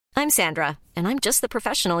I'm Sandra, and I'm just the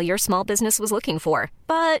professional your small business was looking for.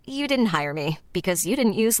 But you didn't hire me because you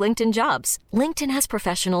didn't use LinkedIn Jobs. LinkedIn has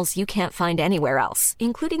professionals you can't find anywhere else,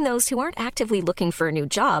 including those who aren't actively looking for a new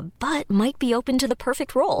job, but might be open to the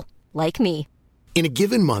perfect role, like me. In a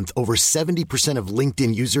given month, over 70% of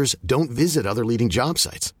LinkedIn users don't visit other leading job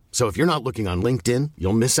sites. So if you're not looking on LinkedIn,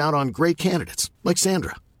 you'll miss out on great candidates like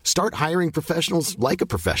Sandra. Start hiring professionals like a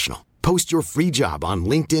professional. Post your free job on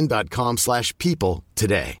linkedin.com/people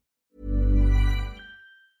today.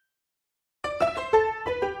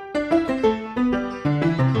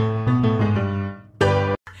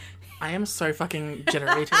 I am so fucking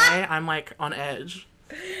jittery today. I'm like on edge.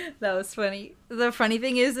 That was funny. The funny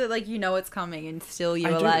thing is that like you know it's coming and still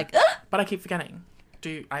you're like but I keep forgetting.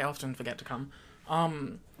 I often forget to come.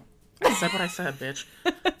 I said what I said, bitch.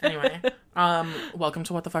 Anyway, welcome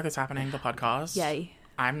to What the Fuck Is Happening, the podcast. Yay.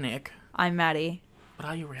 I'm Nick. I'm Maddie. But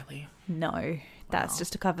are you really? No, that's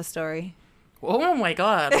just a cover story. Oh my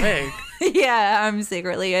god, big. Yeah, I'm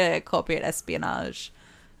secretly a corporate espionage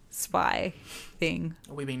spy thing.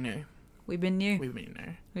 We've been new. We've been new. We've been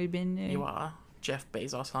new. We've been new. You are Jeff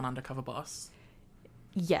Bezos on Undercover Boss.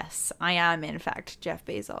 Yes, I am in fact Jeff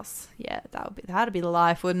Bezos. Yeah, that'd be the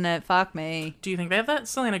life, wouldn't it? Fuck me. Do you think that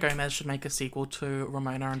Selena Gomez should make a sequel to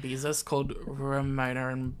Ramona and Bezos called Ramona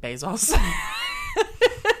and Bezos?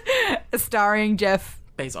 Starring Jeff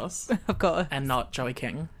Bezos. Of course. And not Joey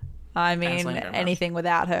King. I mean, anything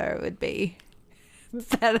without her would be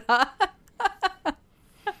better.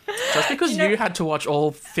 Just because you had to watch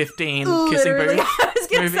all 15 Literally, Kissing Booth I was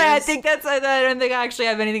going to movies. say, I don't think I actually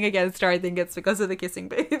have anything against her. I think it's because of the Kissing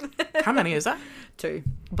Booth. How many is that? 2.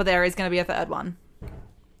 But there is going to be a third one.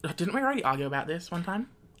 Didn't we already argue about this one time?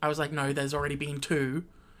 I was like, no, there's already been 2.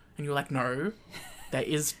 And you were like, no, there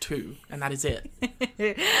is 2. And that is it.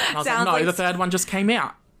 And I was like, no, the third one just came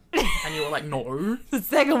out. And you were like, no. The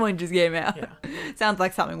second one just came out. Yeah. Sounds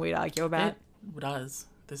like something we'd argue about. It does.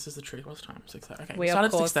 This is the truth. What's the time? 6:30. Okay, We, we started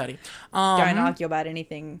of course, 6:30. Don't argue about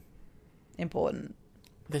anything important.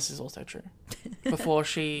 This is also true. Before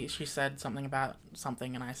she said something about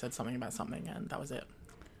something and I said something about something and that was it.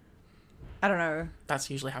 I don't know. That's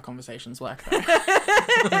usually how conversations work, though.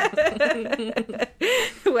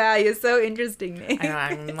 Wow, you're so interesting, Nick.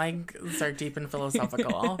 I'm like so deep and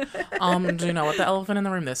philosophical. Do you know what the elephant in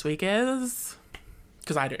the room this week is?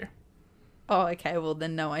 Because I do. Oh, okay. Well,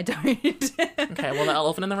 then no, I don't. Okay, well, the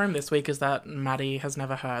elephant in the room this week is that Maddie has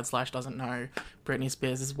never heard / doesn't know Britney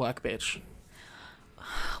Spears' Work Bitch.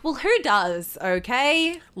 Well, who does,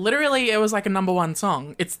 okay? Literally, it was like a #1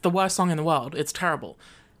 song. It's the worst song in the world. It's terrible.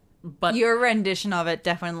 But your rendition of it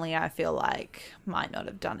definitely, I feel like, might not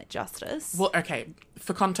have done it justice. Well, okay,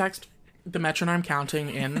 for context, the metronome counting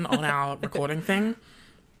in on our recording thing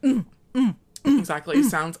exactly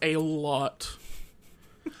sounds a lot.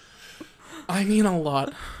 I mean a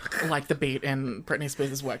lot like the beat in Britney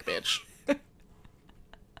Spears' Work Bitch.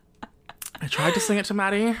 I tried to sing it to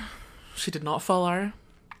Maddie. She did not follow.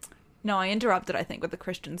 No, I interrupted, I think, with the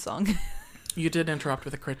Christian song. You did interrupt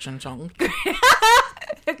with a Christian song.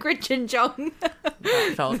 A Christian song.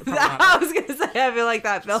 That felt I was going to say, I feel like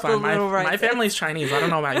that felt a little right. My family's Chinese. I don't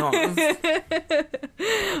know about yours.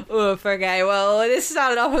 Oof, okay. Well, this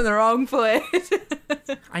started off on the wrong foot.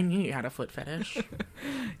 I knew you had a foot fetish.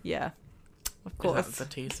 Yeah. Of course. Is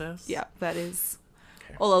that the thesis? Yeah, that is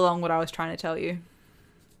all along what I was trying to tell you.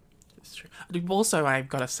 It's true. Also, I've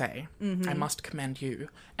got to say, I must commend you,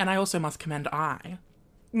 and I also must commend on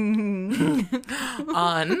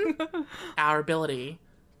our ability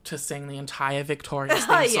to sing the entire Victorious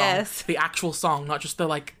theme song. Yes. The actual song, not just the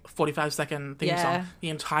 45-second theme song. The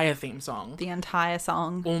entire theme song. The entire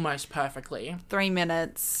song. Almost perfectly. 3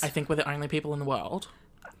 minutes. I think we're the only people in the world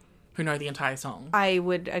who know the entire song. I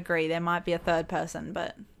would agree. There might be a third person,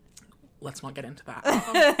 but let's not get into that.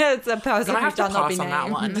 it's a person who's done not be named. I'm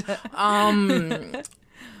gonna have to pass on that one.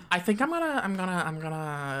 I think I'm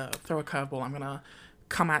gonna throw a curveball. I'm gonna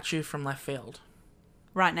come at you from left field.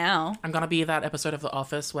 Right now. I'm gonna be that episode of The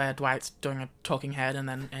Office where Dwight's doing a talking head and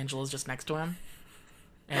then Angela's just next to him.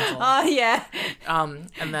 Angela. Oh yeah.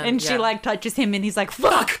 And she touches him and he's like,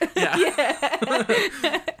 fuck. Yeah.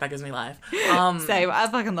 That gives me life. Same. I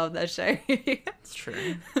fucking love that show. It's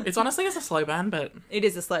true. It's honestly a slow burn, but it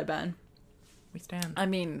is a slow burn. We stand. I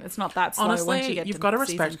mean, it's not that slow. Honestly, once you get you've to got to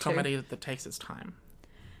respect season 2. comedy that takes its time.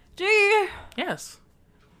 Do you? Yes.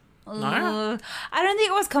 No? I don't think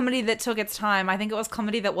it was comedy that took its time. I think it was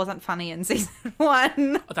comedy that wasn't funny in season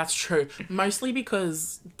 1. That's true. Mostly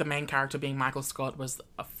because the main character being Michael Scott was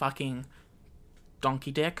a fucking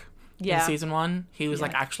donkey dick in season 1. He was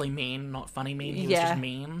actually mean, not funny mean. He was just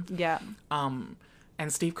mean. Yeah.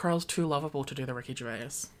 And Steve Carell's too lovable to do the Ricky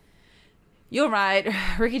Gervais. You're right.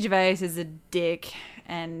 Ricky Gervais is a dick,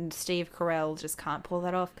 and Steve Carell just can't pull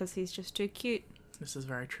that off because he's just too cute. This is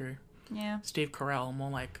very true. Yeah. Steve Carell,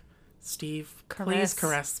 more like, Steve, Caress. please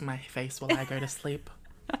caress my face while I go to sleep.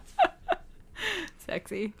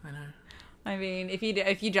 Sexy. I know. I mean, if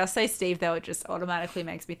you just say Steve, though, it just automatically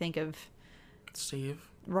makes me think of Steve.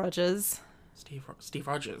 Rogers. Steve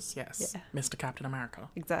Rogers, yes. Yeah. Mr. Captain America.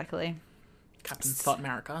 Exactly. Captain Thought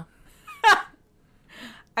America.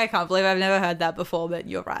 I can't believe I've never heard that before, but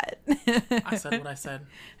you're right. I said what I said.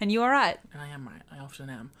 And you are right. And I am right. I often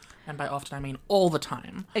am. And by often, I mean all the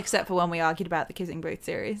time. Except for when we argued about the Kissing Booth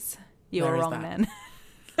series. You were wrong then.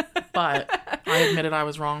 But I admitted I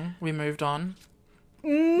was wrong. We moved on.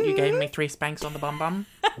 You gave me 3 spanks on the bum bum.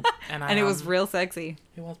 And it was real sexy.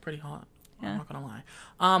 It was pretty hot. Yeah. I'm not going to lie.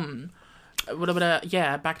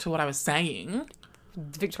 Yeah, back to what I was saying.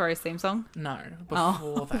 Victoria's theme song? No,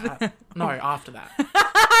 before that. No, after that.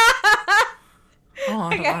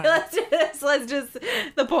 Okay, let's just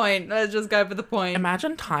the point. Let's just go for the point.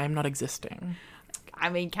 Imagine time not existing. I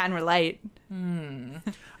mean, can relate. Well,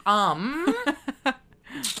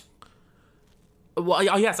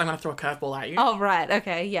 oh yes, I'm going to throw a curveball at you. Oh, right.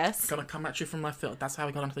 Okay, yes. Going to come at you from left field. That's how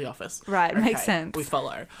we got into the office. Right, Okay, makes sense. We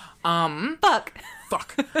follow. Fuck.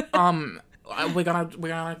 We're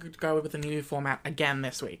gonna go with a new format again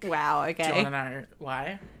this week. Wow, Do you okay. want to know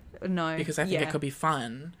why? No. Because I think it could be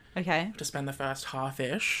fun Okay. to spend the first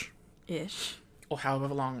half-ish, Ish. or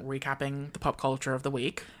however long, recapping the pop culture of the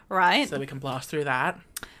week. Right. So we can blast through that.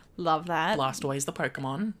 Love that. Blast away the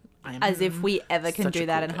Pokemon. As if we ever can such do a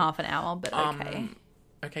that cool in thing. half an hour, but okay.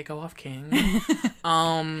 Okay, go off, King.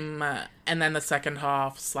 And then the second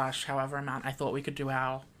half / however amount, I thought we could do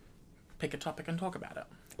our pick a topic and talk about it.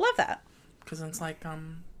 Love that. Because it's like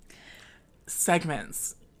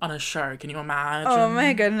segments on a show. Can you imagine? Oh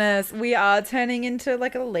my goodness. We are turning into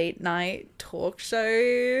like a late night talk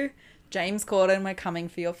show. James Corden, we're coming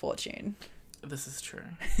for your fortune. This is true.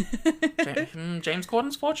 James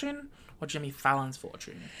Corden's fortune or Jimmy Fallon's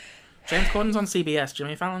fortune? James Corden's on CBS.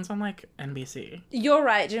 Jimmy Fallon's on like NBC. You're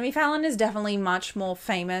right. Jimmy Fallon is definitely much more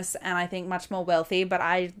famous and I think much more wealthy, but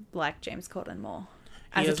I like James Corden more.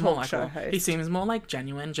 As a talk show host. He seems more like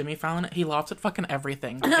genuine. Jimmy Fallon, he laughs at fucking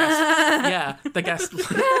everything. The guest.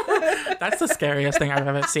 That's the scariest thing I've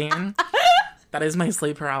ever seen. That is my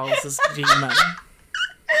sleep paralysis demon.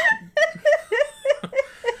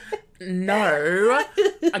 No.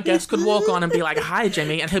 A guest could walk on and be like, "Hi,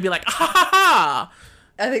 Jimmy," and he'll be like, "Ha ha ha."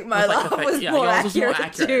 I think my laugh was more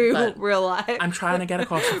accurate to real life. I'm trying to get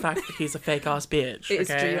across the fact that he's a fake ass bitch. It's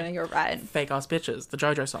true, and you're right. Fake ass bitches. The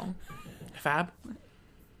JoJo song. Fab.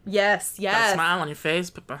 Yes. Got a smile on your face,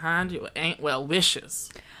 but behind you ain't well wishes.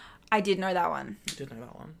 I did know that one. You did know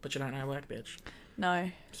that one, but you don't know work, bitch. No.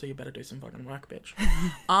 So you better do some fucking work, bitch.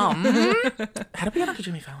 How did we get onto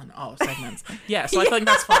Jimmy Fallon? Oh, segments. Yeah, so I think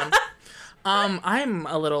that's fun. I'm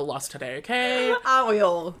a little lost today, okay? Aren't we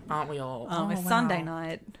all? wow. It's Sunday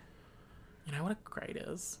night. You know what a grade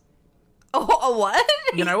is? Oh, what?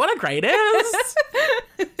 You know what a grade is?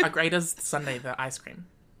 A grade is Sunday, the ice cream.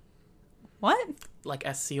 What? Like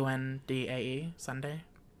SUNDAE, Sunday.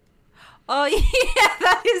 Oh, yeah,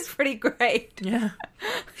 that is pretty great. Yeah.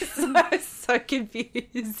 I was so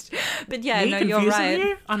confused. But yeah, no, you're right.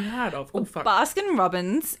 You? Unheard of. Oh, fuck. Baskin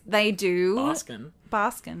Robbins, they do... Baskin?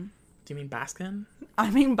 Baskin. Do you mean Baskin?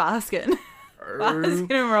 I mean Baskin.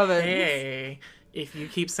 Baskin Robbins. Hey, if you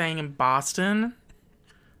keep saying in Boston...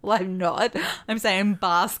 Well, I'm not. I'm saying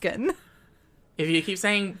Baskin. If you keep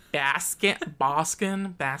saying Baskin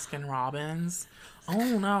Robbins...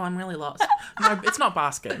 Oh, no, I'm really lost. No, it's not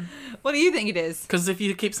Baskin. What do you think it is? Because if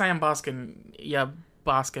you keep saying Baskin, you're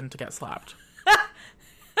Baskin to get slapped.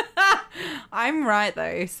 I'm right,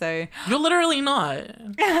 though, so... You're literally not.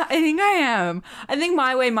 I think I am. I think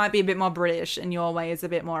my way might be a bit more British and your way is a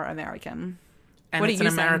bit more American. And what it's an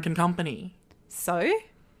American company. So?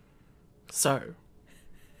 So?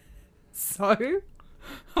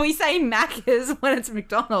 We say Macca's when it's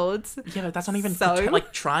McDonald's. Yeah, but that's not even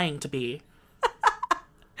like trying to be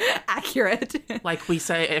accurate. Like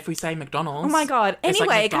if we say McDonald's. Oh my god. Anyway,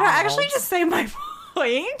 like can I actually just say my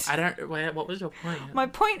point? What was your point? My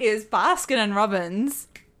point is Baskin and Robbins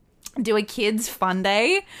do a kids fun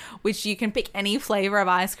day, which you can pick any flavor of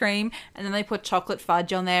ice cream, and then they put chocolate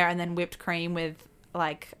fudge on there and then whipped cream with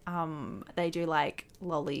they do like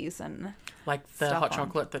lollies and like the hot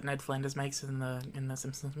chocolate that Ned Flanders makes in the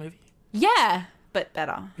Simpsons movie. Yeah, but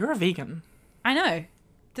better. You're a vegan. I know.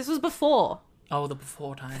 This was before. Oh, the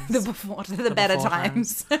before times. The better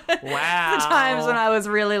times. Wow. The times when I was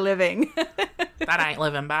really living. That ain't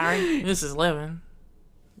living, Barry. This is living.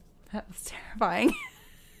 That was terrifying.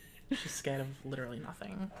 She's scared of literally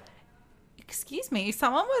nothing. Excuse me,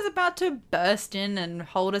 someone was about to burst in and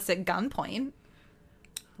hold us at gunpoint.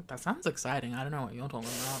 That sounds exciting. I don't know what you're talking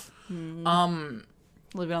about.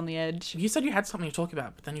 A little bit on the edge. You said you had something to talk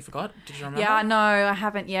about, but then you forgot. Did you remember? Yeah, no, I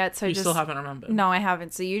haven't yet. So you just still haven't remembered? No, I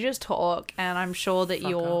haven't. So you just talk, and I'm sure that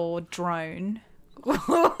your drone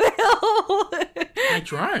will... My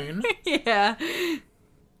drone? Yeah.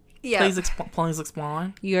 Yeah. Please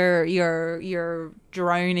explain. Your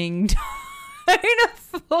droning tone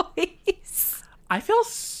of voice. I feel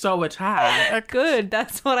so attacked. Good.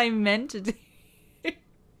 That's what I meant to do.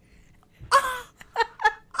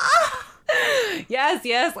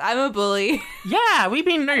 Yes, I'm a bully. Yeah, we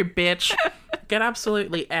be new, bitch. Get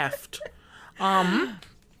absolutely effed.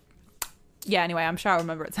 Yeah, anyway, I'm sure I'll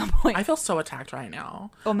remember at some point. I feel so attacked right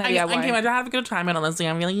now. Or maybe I won't. I came to have a good time, and honestly,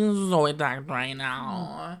 I'm feeling so attacked right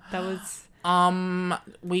now. That was...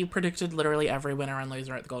 We predicted literally every winner and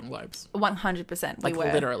loser at the Golden Globes. 100% Like, we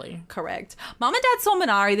were. literally. Correct. Mum and Dad saw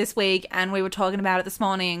Minari this week, and we were talking about it this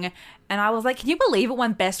morning, and I was like, can you believe it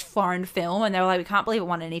won Best Foreign Film? And they were like, we can't believe it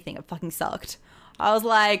won anything. It fucking sucked. I was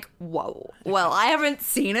like, whoa. Well, I haven't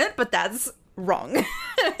seen it, but that's wrong.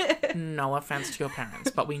 No offense to your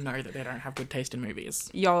parents, but we know that they don't have good taste in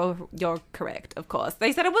movies. You're correct, of course.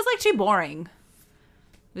 They said it was like too boring.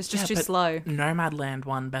 It was just too slow. Nomadland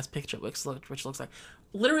won Best Picture, which looks like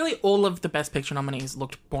literally all of the Best Picture nominees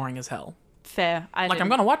looked boring as hell. Fair. I'm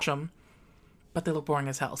gonna watch them, but they look boring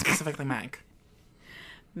as hell. Specifically, Mank.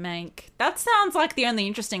 That sounds like the only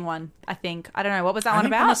interesting one, I think. I don't know. What was that I one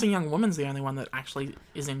think about? Promising Young Woman's the only one that actually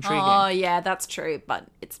is intriguing. Oh, yeah, that's true, but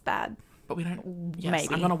it's bad. But we don't... Yes,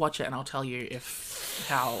 Maybe. I'm going to watch it and I'll tell you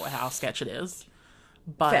how sketch it is.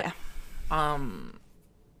 But,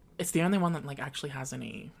 it's the only one that, like, actually has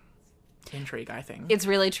any intrigue, I think. It's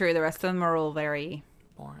really true. The rest of them are all very...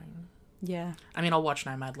 boring. Yeah. I mean, I'll watch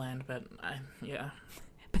Nomadland, but, yeah.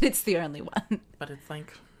 But it's the only one. But it's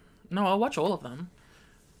like... No, I'll watch all of them.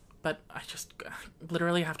 But I just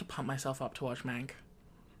literally have to pump myself up to watch Mank.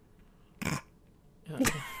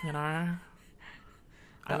 You know?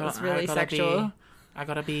 That was really sexual. I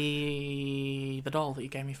gotta be the doll that you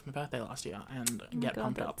gave me for my birthday last year and get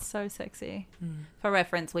pumped up. So sexy. For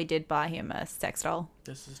reference, we did buy him a sex doll.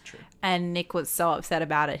 This is true. And Nick was so upset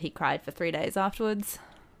about it, he cried for 3 days afterwards.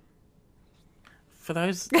 For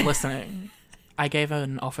those listening, I gave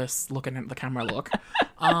an office looking at the camera look.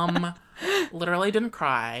 Literally didn't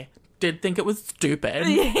cry. Did think it was stupid.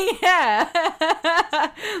 Yeah.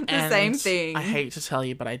 The same thing. I hate to tell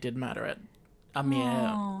you, but I did murder it a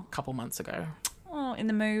mere couple months ago. Oh, in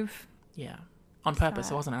the move. Yeah. On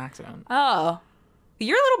purpose. It wasn't an accident. Oh.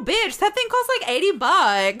 You're a little bitch. That thing costs like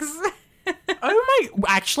 $80. Oh my...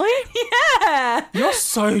 Actually? Yeah. You're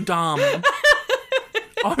so dumb.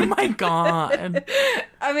 Oh my god.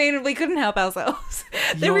 I mean, we couldn't help ourselves.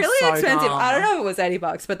 They're You're really so expensive. dumb. I don't know if it was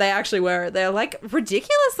 $80, but they actually were. They're like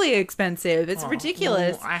ridiculously expensive. It's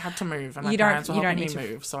ridiculous. Well, I had to move, and my You don't- parents were you don't helping me need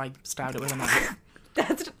to- move, so I stabbed it with a knife.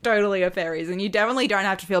 That's totally a fair reason. You definitely don't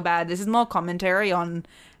have to feel bad. This is more commentary on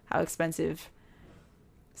how expensive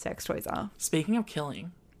sex toys are. Speaking of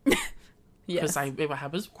killing, Yes. because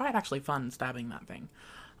it was quite actually fun stabbing that thing.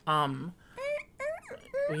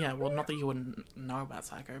 Yeah, well, not that you wouldn't know about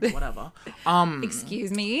Psycho, but whatever.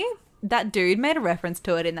 Excuse me? That dude made a reference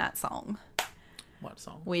to it in that song. What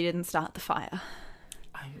song? We didn't start the fire.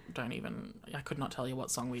 I could not tell you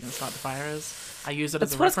what song We Didn't Start the Fire is. I use it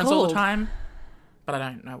That's as a what it's reference all the called. time, but I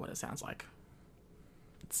don't know what it sounds like.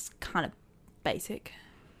 It's kind of basic.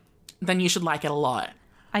 Then you should like it a lot.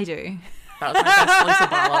 I do. That was my best Lisa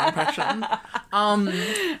Barlow impression.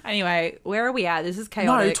 Anyway, where are we at? This is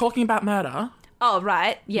chaotic. No, talking about murder. Oh,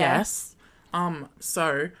 right. Yeah. Yes.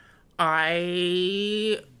 So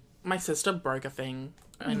my sister broke a thing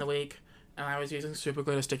in the week, and I was using super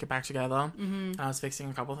glue to stick it back together. And I was fixing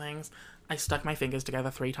a couple things. I stuck my fingers together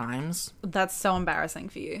 3 times. That's so embarrassing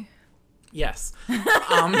for you. Yes.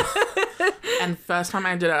 And first time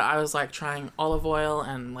I did it, I was like trying olive oil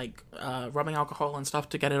and like rubbing alcohol and stuff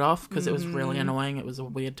to get it off because it was really annoying. It was a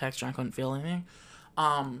weird texture. I couldn't feel anything.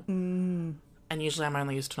 And usually I'm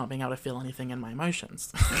only used to not being able to feel anything in my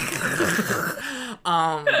emotions.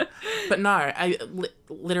 But no,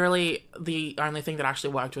 literally the only thing that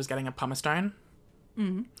actually worked was getting a pumice stone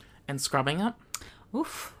and scrubbing it.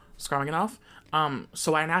 Oof. Scrubbing it off.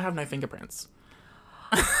 So I now have no fingerprints.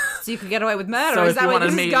 So you could get away with murder. So Is if that you where wanted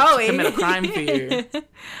this me is to going? commit a crime for you,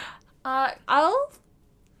 I'll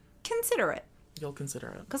consider it. you'll consider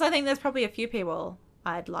it. Because I think there's probably a few people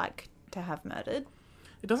I'd like to have murdered.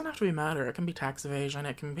 It doesn't have to be murder. It can be tax evasion.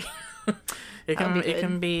 It can be. That would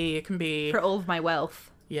be It can be. For all of my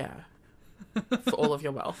wealth. Yeah. for all of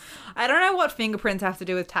your wealth. I don't know what fingerprints have to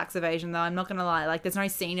do with tax evasion, though. I'm not going to lie. Like, there's no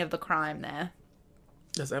scene of the crime there.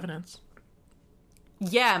 There's evidence.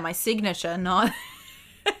 Yeah, my signature, not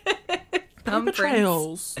thumbprints.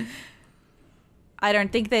 Trails. I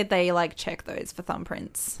don't think that they, like, check those for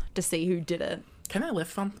thumbprints to see who did it. Can they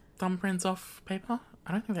lift thumbprints off paper?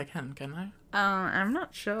 I don't think they can they? I'm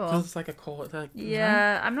not sure. Because it's like a core. Like,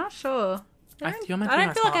 Yeah, I'm not sure. I don't feel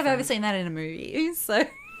like I've ever seen that in a movie, so...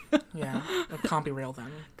 Yeah, it can't be real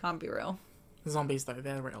then. Can't be real. Zombies, though,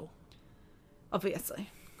 they're real. Obviously.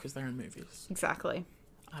 Because they're in movies. Exactly.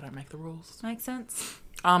 I don't make the rules. Makes sense.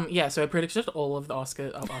 Yeah, so I predicted all of the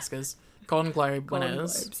Oscars. Golden Globe winners. Golden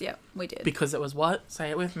Globes, yep, we did. Because it was what?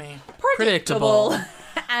 Say it with me. Predictable.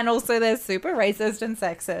 And also they're super racist and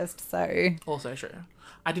sexist, so... Also true.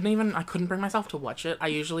 I couldn't bring myself to watch it. I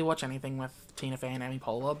usually watch anything with Tina Fey and Amy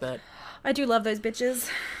Poehler, but... I do love those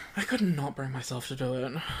bitches. I could not bring myself to do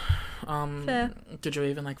it. Fair. Did you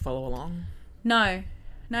even, like, follow along? No.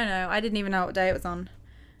 I didn't even know what day it was on.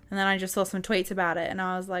 And then I just saw some tweets about it, and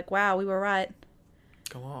I was like, wow, we were right.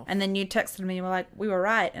 Go off. And then you texted me and were like, we were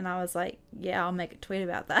right. And I was like, yeah, I'll make a tweet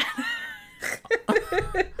about that.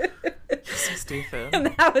 You're so stupid. And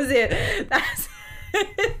that was it.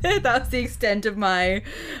 That was the extent of my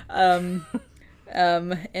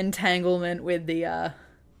entanglement with the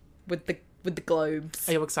globes.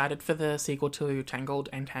 Are you excited for the sequel to Tangled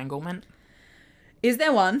Entanglement? Is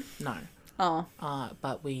there one? No. Oh.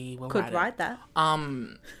 But we will Could write that.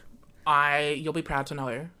 You'll be proud to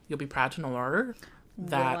know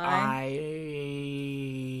that I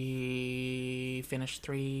finished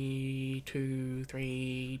 3, 2,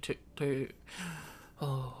 3, 2.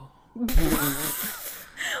 Oh.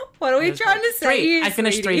 What are we trying to say? I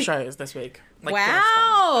finished 3 shows this week.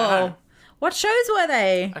 Wow. What shows were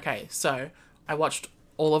they? Okay, so I watched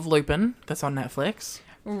all of Lupin that's on Netflix.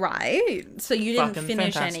 Right. So you didn't Fucking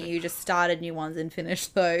finish fantastic. any. You just started new ones and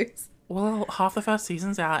finished those. Well, half the first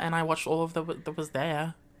season's out, and I watched all of that was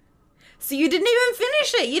there. So you didn't even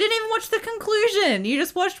finish it. You didn't even watch the conclusion. You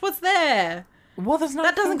just watched what's there. Well, there's no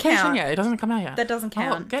That doesn't conclusion count. yet. It doesn't come out yet. That doesn't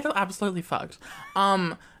count. Oh, get absolutely fucked.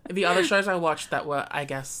 The other shows I watched that were, I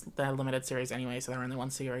guess, they're limited series anyway, so they're only one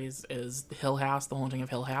series, is Hill House, The Haunting of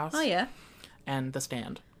Hill House. Oh, yeah. And The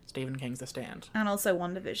Stand. Stephen King's The Stand. And also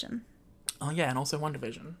WandaVision. Oh, yeah, and also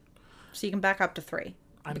WandaVision. So you can back up to 3.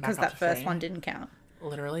 Because that first one didn't count.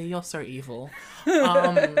 Literally, you're so evil.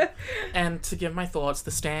 And to give my thoughts, The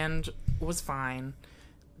Stand was fine.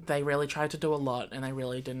 They really tried to do a lot, and they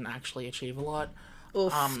really didn't actually achieve a lot.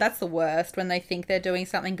 Oof, that's the worst, when they think they're doing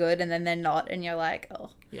something good and then they're not, and you're like, oh,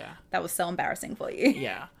 yeah, that was so embarrassing for you.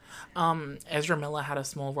 Yeah. Ezra Miller had a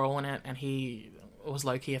small role in it, and he was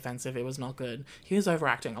low-key offensive. It was not good. He was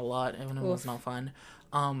overacting a lot, and it was not fun.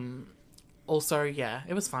 Also, yeah,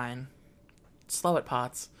 it was fine. Slow at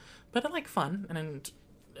parts, but like fun, and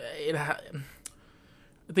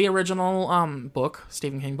the original book,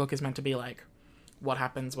 Stephen King book, is meant to be like what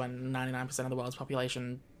happens when 99% of the world's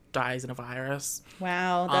population dies in a virus.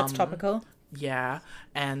 Wow, that's topical. Yeah,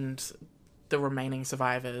 and the remaining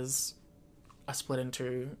survivors are split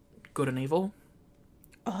into good and evil.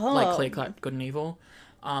 Oh. Like clear-cut good and evil.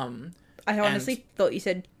 I honestly thought you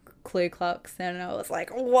said Ku Klux, and I was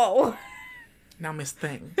like, whoa. Now, Miss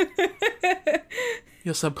Thing.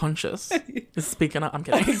 Your subconscious is speaking up. I'm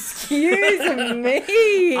kidding. Excuse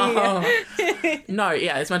me. No,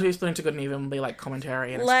 yeah, it's meant to be split into good and evil and be like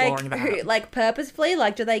commentary and exploring that. Like purposefully?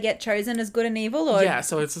 Like, do they get chosen as good and evil? Or... Yeah,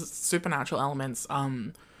 so it's supernatural elements.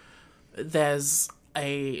 There's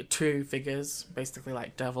 2 figures, basically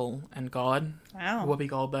like devil and God. Wow. Whoopi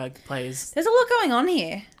Goldberg plays. There's a lot going on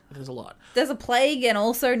here. There's a lot. There's a plague and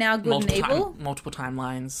also now good and evil. Multiple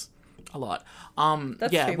timelines. A lot.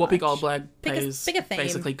 That's yeah, too Whoopi much. Goldberg plays pick a theme.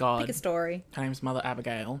 basically God. Pick a story. Her name's Mother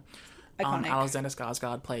Abigail. Iconic. Alexander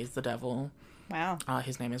Skarsgård plays the devil. Wow.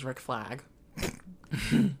 His name is Rick Flag.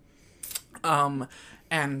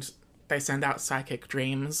 And they send out psychic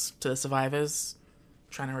dreams to the survivors,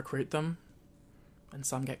 trying to recruit them. And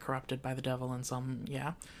some get corrupted by the devil, and some,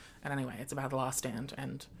 yeah. And anyway, it's about the last stand,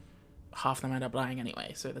 and half of them end up dying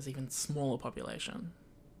anyway, so there's even smaller population.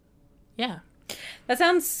 Yeah. That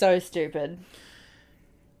sounds so stupid.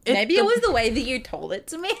 Maybe it was the way that you told it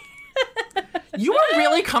to me. You were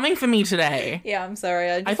really coming for me today. Yeah, I'm sorry.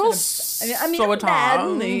 I feel I'm in a bad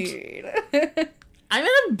mood. I'm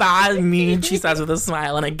in a bad mood, she says with a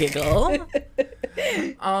smile and a giggle.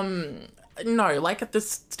 No, like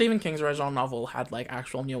this Stephen King's original novel had like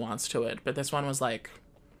actual nuance to it, but this one was like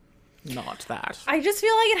not that. I just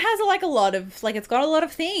feel like it has like a lot of like it's got a lot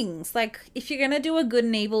of things. Like if you're gonna do a good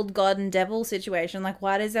and evil God and devil situation, like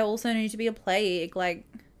why does there also need to be a plague? Like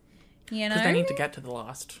You know? Because they need to get to the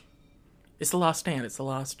last. It's the last stand. It's the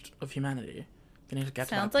last of humanity. They need to get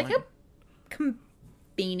Sounds to that like point. a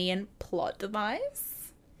convenient plot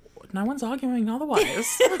device. No one's arguing otherwise.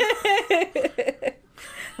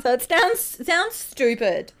 So it sounds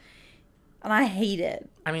stupid. And I hate it.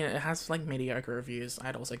 I mean, it has, like, mediocre reviews.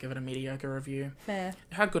 I'd also give it a mediocre review. Fair.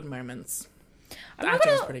 It had good moments. The I'm not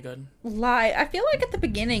acting was gonna pretty good. lie. I feel like at the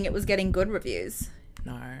beginning it was getting good reviews.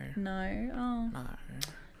 No. No. Oh.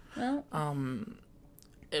 No. Well.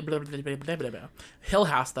 Blah, blah, blah, blah, blah, blah. Hill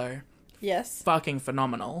House, though, Yes. fucking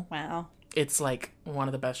phenomenal. Wow. It's, like, one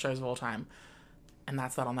of the best shows of all time. And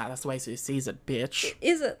that's that on that. That's the way Sue sees it, bitch.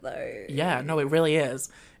 Is it though? Yeah, no, it really is.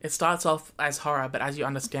 It starts off as horror, but as you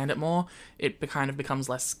understand it more, it kind of becomes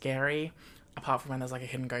less scary. Apart from when there's, like, a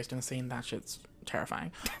hidden ghost in the scene. That shit's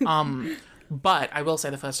terrifying. But I will say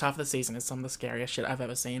the first half of the season is some of the scariest shit I've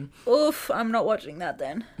ever seen. Oof, I'm not watching that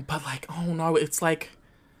then. But, like, oh no, it's, like,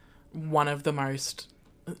 one of the most...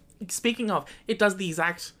 Speaking of, it does the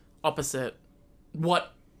exact opposite.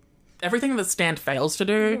 Everything that Stand fails to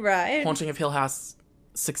do, Right. Haunting of Hill House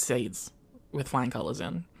succeeds with flying colours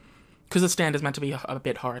in. Because The Stand is meant to be a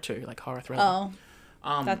bit horror too, like horror thriller.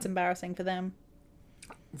 Oh. That's embarrassing for them.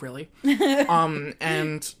 Really?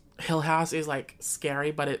 And Hill House is, like,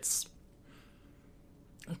 scary, but it's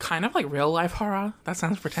kind of like real life horror. That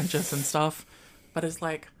sounds pretentious and stuff, but it's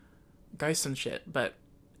like ghosts and shit, but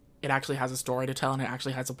it actually has a story to tell and it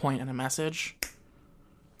actually has a point and a message.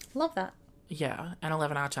 Love that. Yeah, and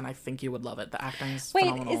 11 out of 10, I think you would love it. The acting's Wait,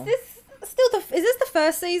 phenomenal. is this the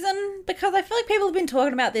first season? Because I feel like people have been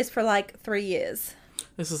talking about this for like 3 years.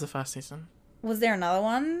 This is the first season. Was there another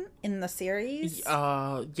one in the series?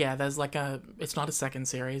 Yeah, there's like it's not a second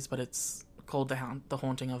series, but it's called The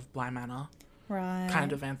Haunting of Bly Manor. Right.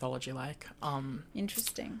 Kind of anthology-like.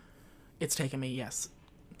 Interesting. It's taken me,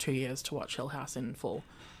 2 years to watch Hill House in full.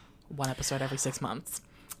 One episode every 6 months.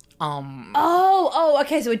 Oh,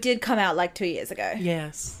 okay, so it did come out like 2 years ago.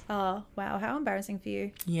 Yes. Oh, wow, how embarrassing for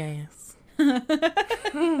you. Yes.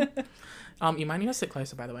 You might need to sit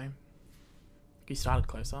closer, by the way. You started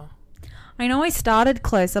closer. I know I started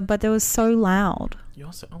closer, but it was so loud.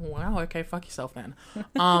 You're so... Oh, wow, okay, fuck yourself then.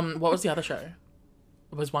 What was the other show?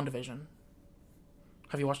 It was WandaVision.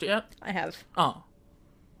 Have you watched it yet? I have. Oh.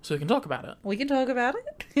 So we can talk about it. We can talk about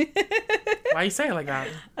it. Why you say it like that?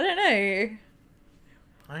 I don't know.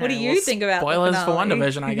 Okay, What do you think about the spoilers for finale?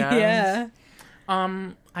 WandaVision, I guess. Yeah.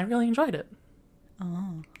 I really enjoyed it.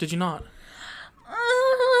 Oh. Did you not?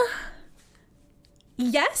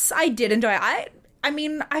 Yes, I did enjoy it. I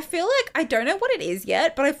mean, I feel like I don't know what it is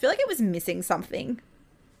yet, but I feel like it was missing something.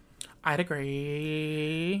 I'd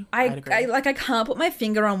agree. I can't put my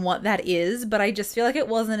finger on what that is, but I just feel like it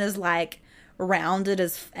wasn't as like rounded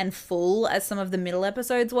and full as some of the middle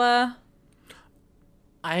episodes were.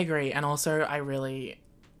 I agree, and also I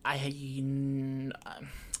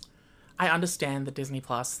understand that Disney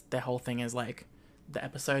Plus, their whole thing is like the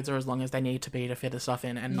episodes are as long as they need to be to fit the stuff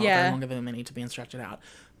in, and not Yeah. go longer than they need to be and stretch it out.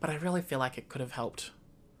 But I really feel like it could have helped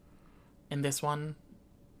in this one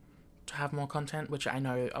to have more content, which I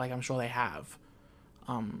know, like, I'm sure they have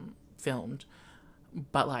filmed.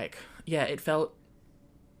 But, like, yeah, it felt...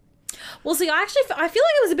 Well, see, I feel like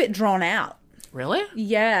it was a bit drawn out. Really?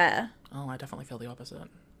 Yeah. Oh, I definitely feel the opposite.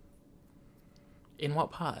 In what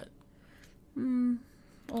part?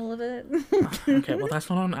 All of it. Okay, well, that's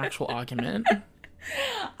not an actual argument.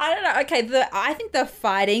 I don't know. Okay, I think the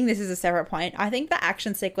fighting, this is a separate point. I think the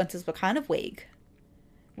action sequences were kind of weak,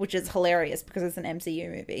 which is hilarious because it's an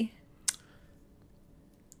MCU movie.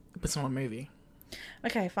 But it's not a movie.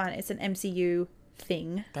 Okay, fine. It's an MCU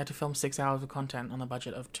thing. They had to film 6 hours of content on a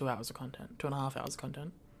budget of 2 hours of content. 2.5 hours of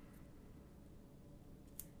content.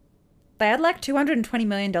 They had like $220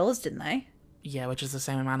 million, didn't they? Yeah, which is the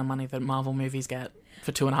same amount of money that Marvel movies get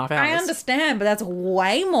for 2.5 hours. I understand, but that's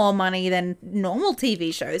way more money than normal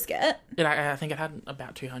TV shows get. I think it had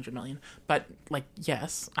about 200 million. But, like,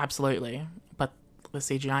 yes, absolutely. But the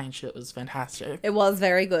CGI and shit was fantastic. It was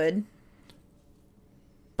very good.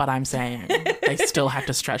 But I'm saying they still had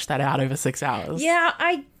to stretch that out over 6 hours. Yeah,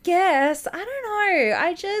 I guess. I don't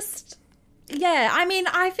know. Yeah, I mean,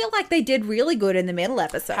 I feel like they did really good in the middle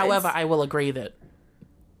episodes. However, I will agree that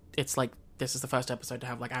it's like this is the first episode to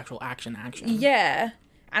have like actual action. Yeah,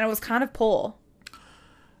 and it was kind of poor.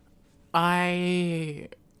 Why?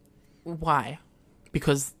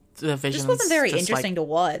 Because the visions Just wasn't very just, interesting like, to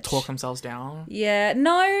watch. talk themselves down. Yeah,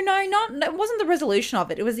 no, not. It wasn't the resolution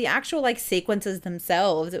of it. It was the actual like sequences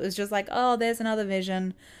themselves. It was just like, oh, there's another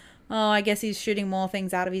vision. Oh, I guess he's shooting more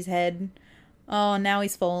things out of his head. Oh, now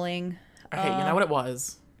he's falling. Okay, you know what it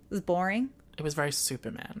was? It was boring. It was very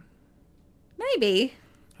Superman. Maybe.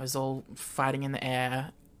 It was all fighting in the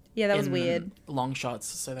air. Yeah, that was in weird. Long shots,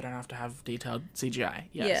 so they don't have to have detailed CGI.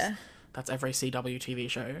 Yes. Yeah. That's every CW TV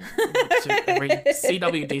show. Every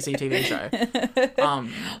CW DC TV show.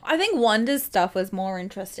 I think Wanda's stuff was more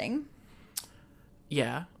interesting.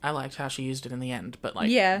 Yeah, I liked how she used it in the end, but like,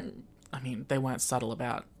 Yeah. I mean, they weren't subtle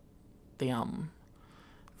about the what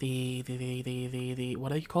do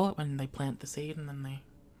you call it when they plant the seed and then they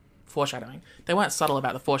foreshadowing. They weren't subtle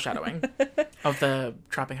about the foreshadowing of the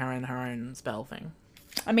trapping her in her own spell thing.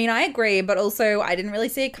 I mean, I agree, but also I didn't really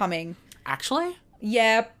see it coming. Actually?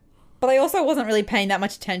 Yeah, but I also wasn't really paying that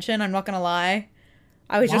much attention, I'm not going to lie.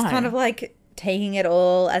 I was just Why? kind of like taking it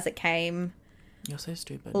all as it came. You're so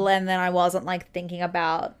stupid. And then I wasn't like thinking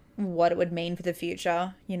about what it would mean for the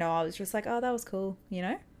future. You know, I was just like, oh, that was cool, you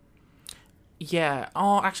know? Yeah.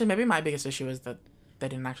 Oh, actually, maybe my biggest issue is that they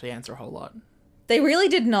didn't actually answer a whole lot. They really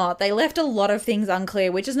did not. They left a lot of things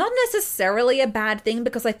unclear, which is not necessarily a bad thing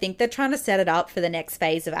because I think they're trying to set it up for the next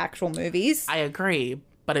phase of actual movies. I agree,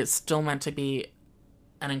 but it's still meant to be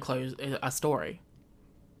a story.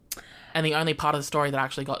 And the only part of the story that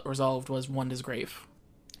actually got resolved was Wanda's grief.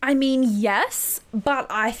 I mean, yes, but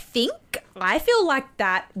I feel like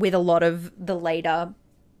that with a lot of the later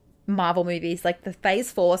Marvel movies, like the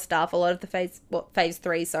Phase 4 stuff, a lot of the Phase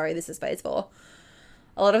 3, sorry, this is Phase 4.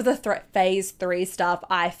 A lot of the Phase 3 stuff,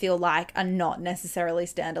 I feel like, are not necessarily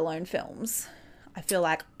standalone films. I feel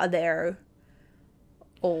like they're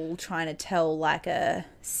all trying to tell, like, a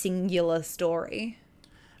singular story.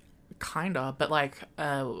 Kinda, but like,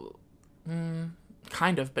 kind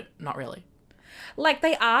of, but not really. Like,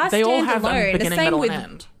 they are They all have a standalone. beginning, The same middle, with, and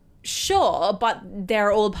end. sure, but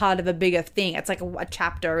they're all part of a bigger thing. It's like a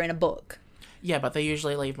chapter in a book. Yeah, but they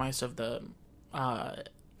usually leave most of the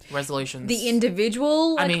resolutions. The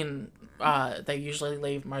individual... I like, mean, they usually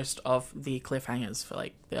leave most of the cliffhangers for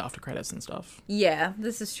like the after credits and stuff. yeah,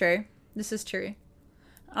 this is true. This is true.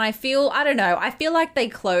 I don't know, I feel like they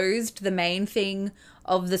closed the main thing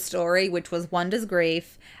of the story, which was Wanda's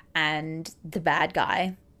grief and the bad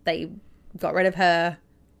guy. They got rid of her.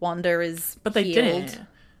 Wanda is But they healed. didn't.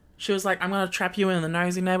 She was like, I'm going to trap you in the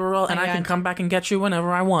nosy neighbor role and I Okay. can come back and get you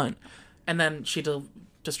whenever I want. And then she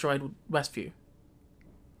destroyed Westview.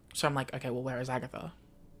 So I'm like, okay, well, where is Agatha?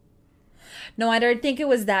 No, I don't think it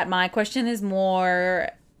was that. My question is more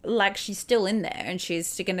like she's still in there and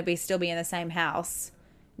she's going to still be in the same house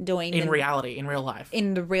doing In reality, in real life.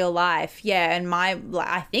 in the real life. Yeah, and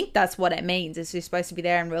I think that's what it means. Is she's supposed to be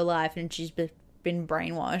there in real life and she's been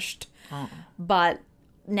brainwashed. Oh. But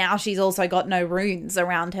now she's also got no runes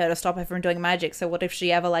around her to stop her from doing magic. So what if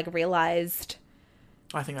she ever like realized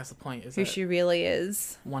I think that's the point, is who that she really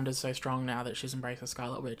is? Wanda's so strong now that she's embraced the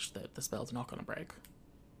Scarlet Witch that the spell's not going to break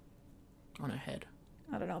on her head.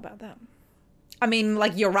 I don't know about that. I mean,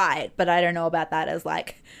 like, you're right, but I don't know about that as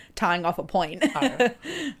like tying off a point.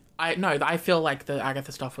 I feel like the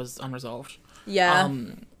Agatha stuff was unresolved. Yeah.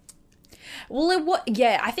 Well,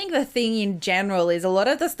 yeah, I think the thing in general is a lot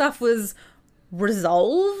of the stuff was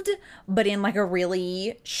resolved, but in like a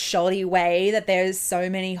really shoddy way, that there's so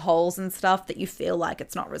many holes and stuff that you feel like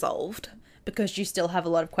it's not resolved because you still have a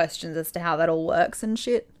lot of questions as to how that all works and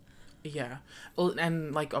shit. Yeah. Well,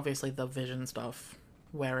 and like obviously the Vision stuff,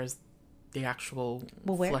 whereas the actual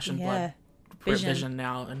flesh and blood Vision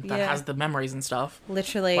now, and that has the memories and stuff.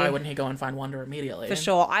 Literally. Why wouldn't he go and find Wanda immediately? For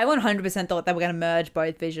sure. I 100% thought they were going to merge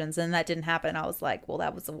both visions, and that didn't happen. I was like, well,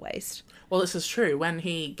 that was a waste. Well, this is true. When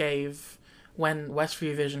Westview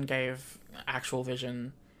Vision gave actual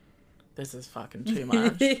Vision, this is fucking too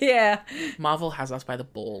much. Yeah. Marvel has us by the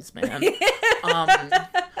balls, man.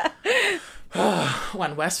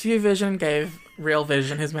 When Westview Vision gave real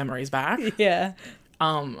Vision his memories back, Yeah.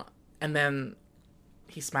 and then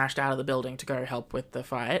he smashed out of the building to go help with the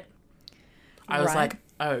fight, I was Right. like,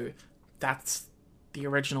 oh, that's the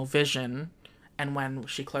original Vision, and when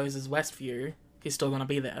she closes Westview, he's still gonna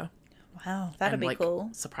be there. Wow, that'd and, be like, cool.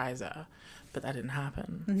 surprise her. But that didn't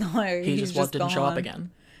happen. No, He he's just didn't show up gone.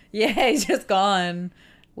 again. Yeah, he's just gone.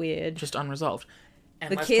 Weird. Just unresolved.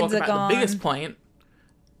 And The let's kids talk are about gone. the biggest point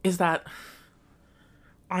is that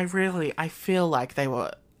I feel like they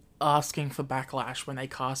were asking for backlash when they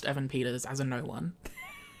cast Evan Peters as a no one.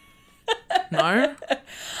 No?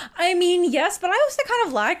 I mean, yes, but I also kind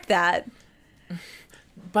of liked that.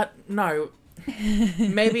 But no.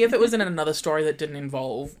 Maybe if it was in another story that didn't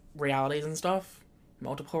involve realities and stuff,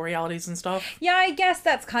 multiple realities and stuff. Yeah, I guess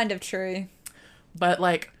that's kind of true. But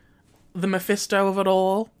like the Mephisto of it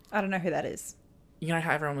all, I don't know who that is. you know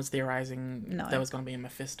how everyone was theorizing No. there was going to be a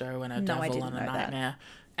Mephisto and a No, I devil didn't and a know that. nightmare.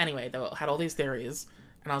 Anyway, they had all these theories,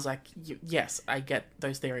 and I was like, yes, I get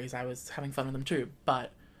those theories. I was having fun with them too,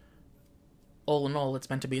 but all in all, it's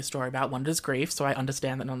meant to be a story about Wanda's grief, so I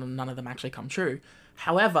understand that none of them actually come true.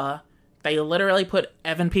 However, they literally put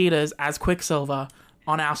Evan Peters as Quicksilver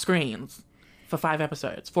on our screens for 5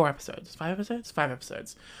 episodes. 4 episodes. 5 episodes? 5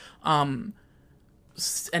 episodes. And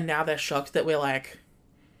now they're shocked that we're like,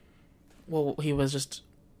 well, he was just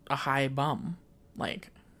a high bum. Like,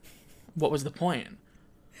 what was the point?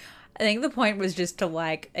 I think the point was just to,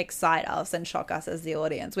 like, excite us and shock us as the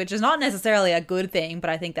audience, which is not necessarily a good thing, but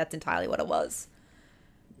I think that's entirely what it was.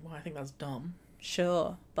 Well, I think that's dumb.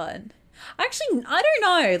 Sure, but... Actually, I don't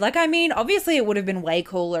know. Like, I mean, obviously it would have been way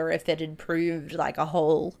cooler if it had proved, like, a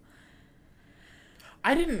whole...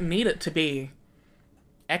 I didn't need it to be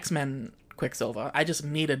X-Men Quicksilver. I just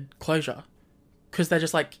needed closure. Because they're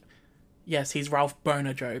just like, yes, he's Ralph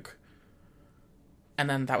Boner joke. And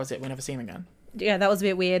then that was it. We never see him again. Yeah, that was a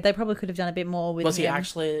bit weird. They probably could have done a bit more with him. Was he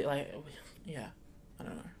actually, like, yeah, I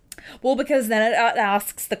don't know. Well, because then it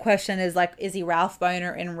asks the question is, like, is he Ralph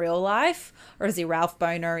Boner in real life? Or is he Ralph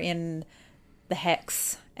Boner in the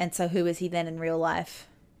Hex? And so who is he then in real life?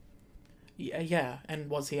 Yeah. And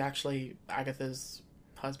was he actually Agatha's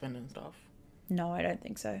husband and stuff? No, I don't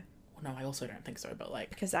think so. Well, no, I also don't think so, but,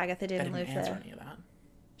 like... Because Agatha didn't live answer there. any of that.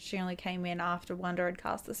 She only came in after Wanda had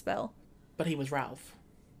cast the spell. But he was Ralph.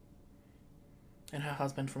 And her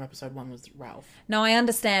husband from episode 1 was Ralph. No, I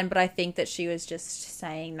understand, but I think that she was just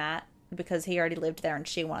saying that because he already lived there and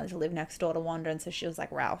she wanted to live next door to Wanda, and so she was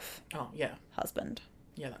like, Ralph. Oh, yeah. Husband.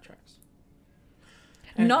 Yeah, that tracks.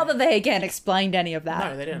 Anyway. Not that they, again, explained any of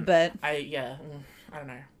that. No, they didn't. But... I don't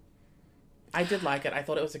know. I did like it. I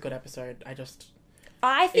thought it was a good episode.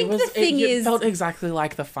 I think the thing is... It felt exactly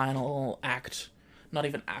like the final act. Not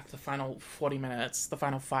even act. The final 40 minutes. The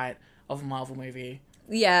final fight of a Marvel movie.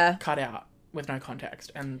 Yeah. Cut out. With no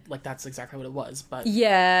context, and like that's exactly what it was. But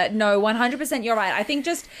yeah, no, 100% you're right. I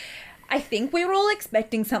think we were all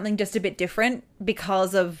expecting something just a bit different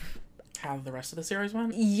because of how the rest of the series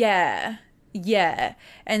went. Yeah,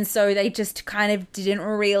 and so they just kind of didn't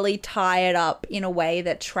really tie it up in a way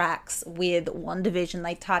that tracks with WandaVision.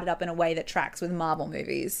 They tied it up in a way that tracks with Marvel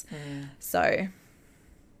movies. So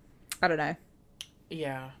I don't know.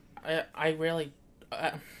 Yeah, I really.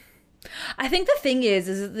 I think the thing is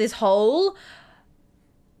this whole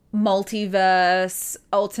multiverse,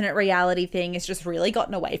 alternate reality thing has just really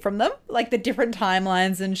gotten away from them. Like the different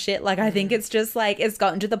timelines and shit. Like I think it's just like, it's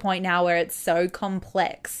gotten to the point now where it's so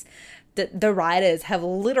complex that the writers have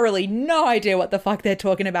literally no idea what the fuck they're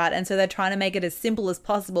talking about. And so they're trying to make it as simple as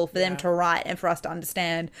possible for them to write and for us to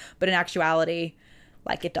understand. But in actuality,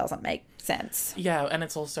 like it doesn't make sense. Yeah, and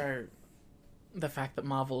it's also the fact that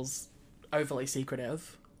Marvel's overly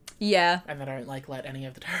secretive. Yeah. And they don't, like, let any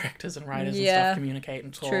of the directors and writers and stuff communicate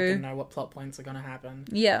and talk and know what plot points are going to happen.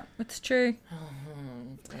 Yeah, it's true.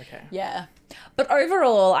 Okay. Yeah. But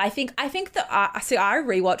overall, I think that... I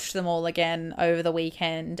rewatched them all again over the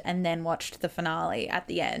weekend and then watched the finale at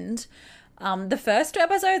the end. The first 2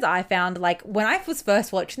 episodes I found, like, when I was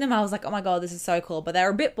first watching them, I was like, oh my God, this is so cool. But they were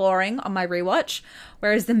a bit boring on my rewatch,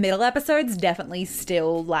 whereas the middle episodes definitely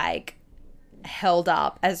still, like, held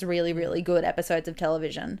up as really, really good episodes of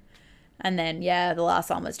television. And then, yeah, the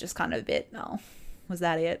last one was just kind of a bit, was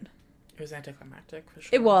that it? It was anticlimactic, for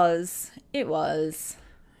sure. It was.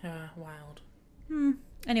 Yeah, wild.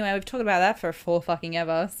 Anyway, we've talked about that for 4 fucking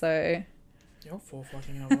ever, so... You're 4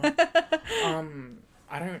 fucking ever.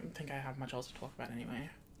 I don't think I have much else to talk about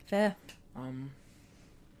anyway. Fair.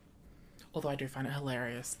 Although I do find it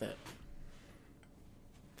hilarious that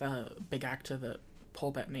the big actor that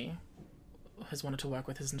Paul Bettany has wanted to work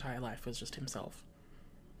with his entire life was just himself.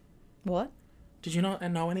 What? Did you not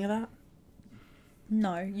know any of that?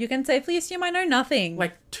 No. You can safely assume I know nothing.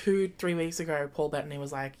 Like 2-3 weeks ago, Paul Bettany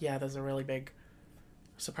was like, yeah, there's a really big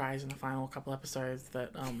surprise in the final couple episodes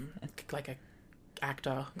that, like, a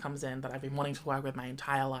actor comes in that I've been wanting to work with my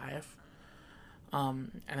entire life.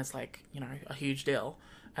 And it's like, you know, a huge deal.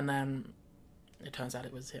 And then it turns out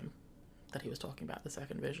it was him that he was talking about, the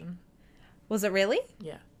second Vision. Was it really?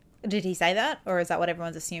 Yeah. Did he say that? Or is that what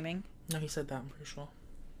everyone's assuming? No, he said that, I'm pretty sure.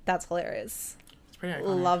 That's hilarious. It's pretty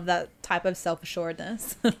iconic. Love that type of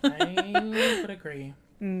self-assuredness. I would agree.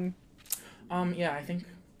 Yeah, I think,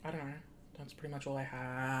 I don't know. That's pretty much all I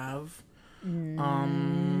have.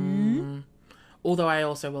 Although I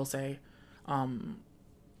also will say, I've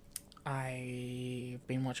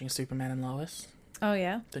been watching Superman and Lois. Oh,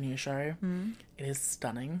 yeah? The new show. It is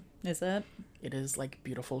stunning. Is it? It is, like,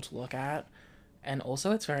 beautiful to look at. And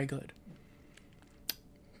also, it's very good.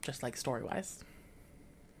 Just, like, story-wise.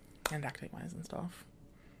 And acting-wise and stuff.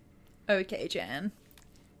 Okay, Jan.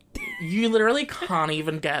 You literally can't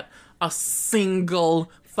even get a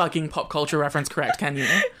single fucking pop culture reference correct, can you?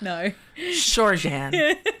 No. Sure, Jan.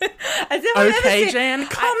 Okay, Okay, Jan,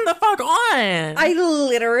 come the fuck on. I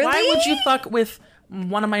literally... Why would you fuck with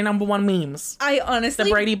one of my number one memes? I honestly...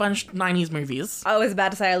 The Brady Bunch 90s movies. I was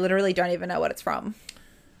about to say I literally don't even know what it's from.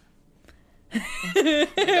 Oh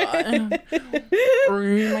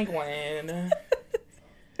my God.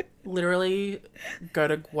 Literally go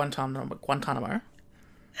to Guantanamo.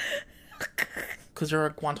 Because you're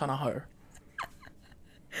a Guantanamo.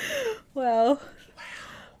 Well,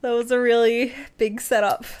 that was a really big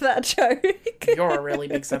setup for that joke. You're a really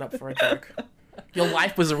big setup for a joke. Your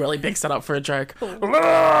life was a really big setup for a joke.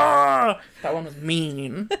 That one was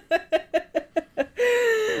mean.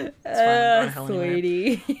 It's fine,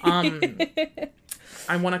 sweetie. Anyway.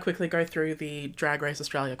 I want to quickly go through the Drag Race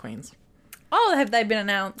Australia queens. Oh, have they been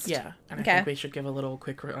announced? Yeah, and I Okay. think we should give a little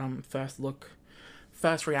quick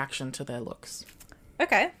first reaction to their looks.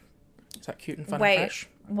 Okay. Is that cute and fun Wait, and fresh?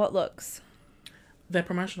 what looks? Their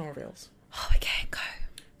promotional reveals. Oh, okay, go.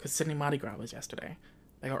 Because Sydney Mardi Gras was yesterday.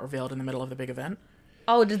 They got revealed in the middle of the big event.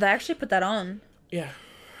 Oh, did they actually put that on? Yeah.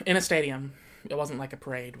 In a stadium. It wasn't like a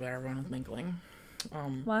parade where everyone was mingling.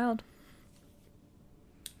 Wild.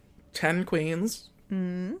 10 queens.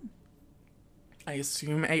 I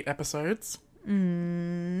assume 8 episodes.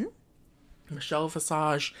 Michelle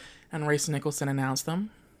Visage and Reese Nicholson announced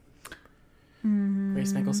them.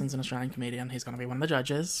 Reese Nicholson's an Australian comedian. He's going to be one of the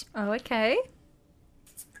judges. Oh, okay.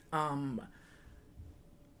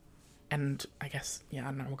 And I guess, I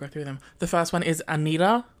don't know, we'll go through them. The first one is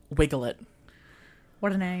Anita Wiglet.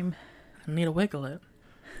 What a name. Anita Wiglet.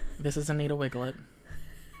 This is Anita Wiglet.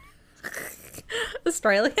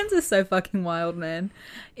 Australians are so fucking wild, man.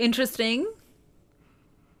 Interesting.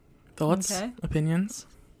 Thoughts? Okay. Opinions?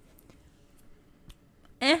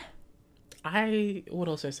 Eh. I would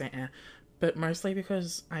also say but mostly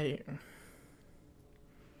because I'm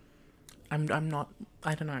not,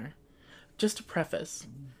 I don't know. Just to preface,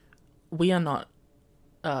 we are not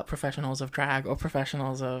professionals of drag or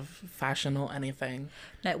professionals of fashion or anything.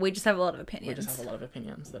 No, we just have a lot of We opinions. just have a lot of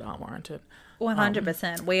opinions that aren't warranted.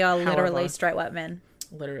 100%. We are literally however- straight white men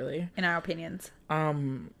Literally. in our opinions.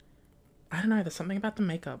 I don't know, there's something about the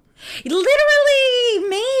makeup. Literally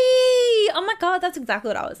me. Oh my God, that's exactly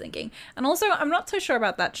what I was thinking. And also, I'm not so sure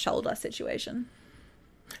about that shoulder situation.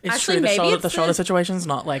 It's Actually, true, maybe the it's shoulder the- situation's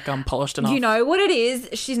not like polished enough. You know what it is?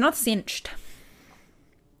 She's not cinched.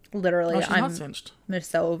 Literally, Oh, she's I'm not cinched.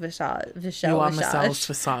 Michelle Visage. You are Michelle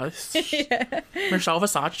Visage. Michelle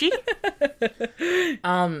Versace?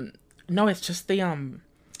 No, it's just the,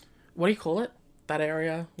 what do you call it? That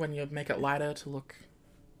area when you make it lighter to look...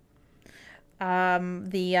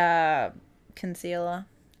 The concealer.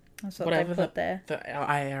 That's what Whatever they put there. the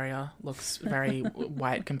eye area looks very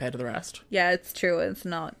white compared to the rest. Yeah, it's true. It's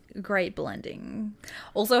not great blending.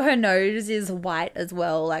 Also, her nose is white as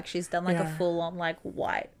well. Like, she's done like a Yeah. full-on like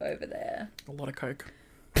white over there. A lot of coke.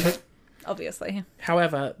 Obviously.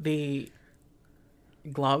 However, the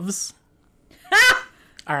gloves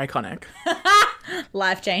are iconic.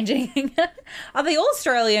 Life-changing. Are they all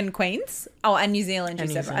Australian queens? Oh, and New Zealand, you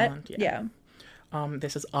And New said, right? Zealand, yeah.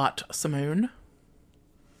 This is Art Simone.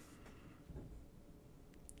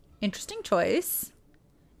 Interesting choice.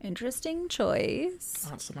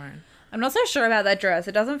 Art Simone. I'm not so sure about that dress.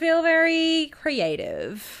 It doesn't feel very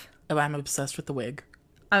creative. Oh, I'm obsessed with the wig.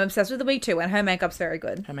 I'm obsessed with the wig too, and her makeup's very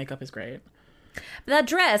good. Her makeup is great. But that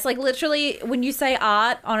dress, like literally, when you say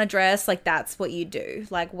art on a dress, like that's what you do.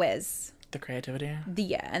 Like, where's The creativity.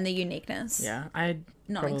 and the uniqueness? Yeah, I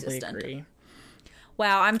probably Non-existent. agree.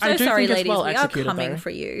 Wow, I'm I so do sorry, think it's ladies. well We are executed, coming though. for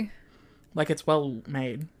you. Like, it's well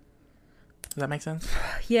made. Does that make sense?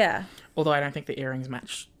 Yeah, Although I don't think the earrings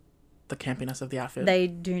match the campiness of the outfit. they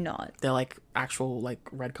do not. They're like actual like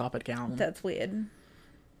red carpet gown. That's weird.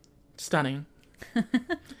 Stunning.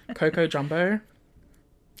 Coco Jumbo.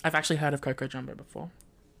 I've actually heard of Coco Jumbo before.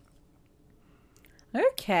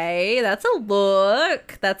 Okay, that's a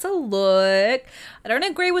look. That's a look. I don't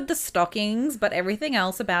agree with the stockings, but everything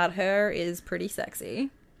else about her is pretty sexy.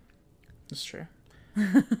 It's true.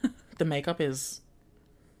 The makeup is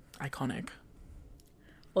iconic.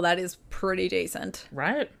 Well, that is pretty decent.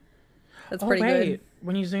 Right? That's pretty good.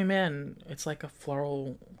 When you zoom in, it's like a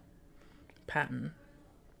floral pattern.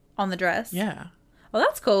 On the dress? Yeah. Well,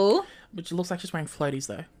 that's cool. Which looks like she's wearing floaties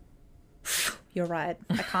though. You're right.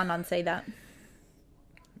 I can't unsee that.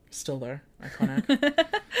 Still though, iconic.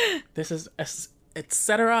 This is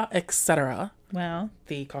etc. etc. Wow.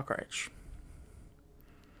 The cockroach.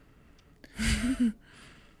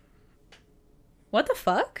 What the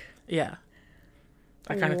fuck? Yeah.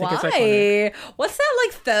 I kind of think it's iconic. What's that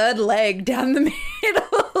like third leg down the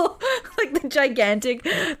middle? Like the gigantic.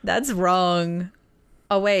 That's wrong.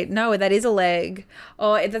 Oh wait, no, that is a leg.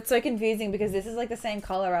 Oh, that's so confusing because this is like the same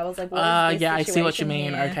color. I was like, what is this yeah, I see what you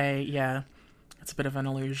mean. here? Okay, yeah, it's a bit of an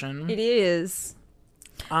illusion. It is.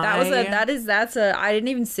 I didn't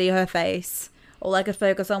even see her face. All I could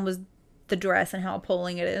focus on was the dress and how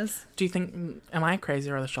appalling it is. Do you think? Am I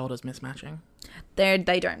crazy or are the shoulders mismatching? They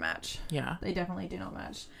don't match. Yeah, they definitely do not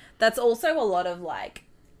match. That's also a lot of like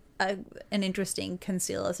an interesting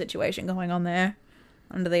concealer situation going on there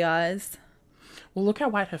under the eyes. Well, look how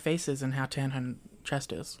white her face is and how tan her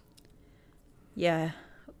chest is. Yeah.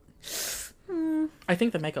 I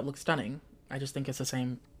think the makeup looks stunning. I just think it's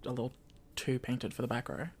a little too painted for the back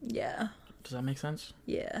row. Yeah. Does that make sense?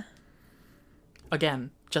 Yeah.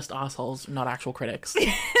 Again, just assholes, not actual critics.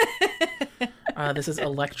 This is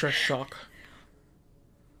Electra Shock.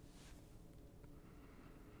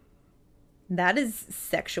 That is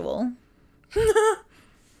sexual.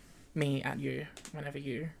 Me at you, whenever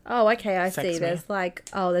you. Oh, okay, I see. Me. There's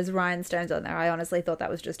there's rhinestones on there. I honestly thought that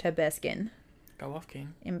was just her bare skin. Go off,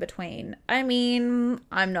 King. In between. I mean,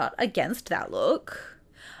 I'm not against that look.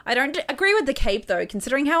 I don't agree with the cape though,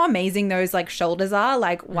 considering how amazing those like shoulders are.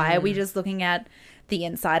 Like, why are we just looking at the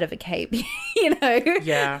inside of a cape? You know?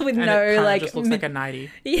 Yeah. With and no it like. Just looks like a nightie.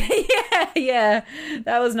 Yeah.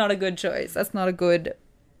 That was not a good choice. That's not a good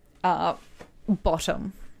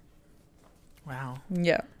bottom. Wow.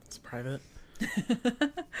 Yeah. It's private.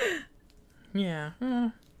 Yeah.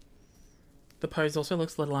 The pose also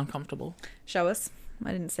looks a little uncomfortable. Show us.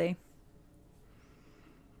 I didn't see.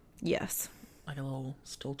 Yes. Like a little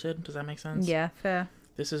stilted. Does that make sense? Yeah, fair.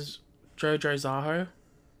 This is Jojo Zaho.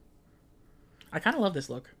 I kind of love this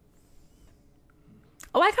look.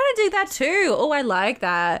 Oh, I kind of dig that too. Oh, I like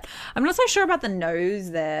that. I'm not so sure about the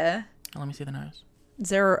nose there. Oh, let me see the nose. Is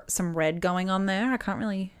there some red going on there? I can't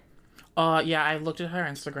really... Yeah, I looked at her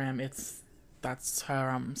Instagram. That's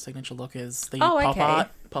her signature look is the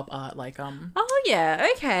pop art like Oh yeah,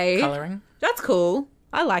 okay. coloring. That's cool.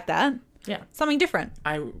 I like that. Yeah. Something different.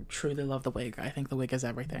 I truly love the wig. I think the wig is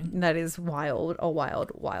everything. That is wild. A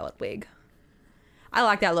wild wig. I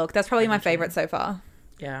like that look. That's probably my favorite so far.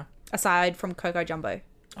 Yeah. Aside from Coco Jumbo.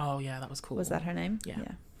 Oh yeah, that was cool. Was that her name? Yeah.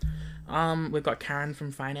 We've got Karen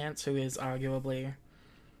from Finance, who is arguably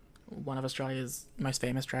one of Australia's most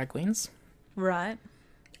famous drag queens. Right.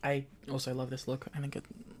 I also love this look. I think it...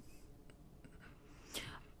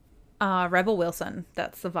 Rebel Wilson.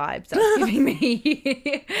 That's the vibes that's giving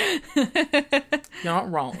me. You're not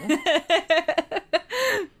wrong.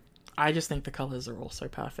 I just think the colours are also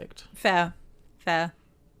perfect. Fair.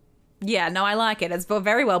 Yeah, no, I like it. It's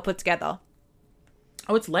very well put together.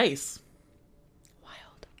 Oh, it's lace.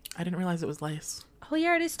 Wild. I didn't realise it was lace. Oh,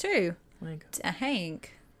 yeah, it is too. Wig.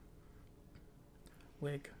 Hank.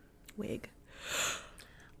 Wig.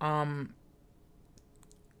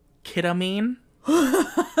 Ketamine.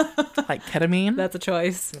 Like ketamine. That's a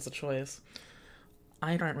choice. That's a choice.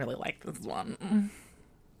 I don't really like this one.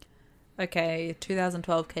 Okay,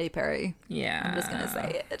 2012 Katy Perry. Yeah. I'm just going to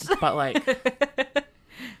say it. But like...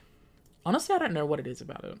 honestly, I don't know what it is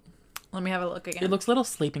about it. Let me have a look again. It looks a little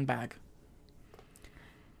sleeping bag.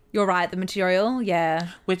 You're right, the material, yeah.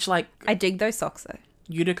 Which, like... I dig those socks, though.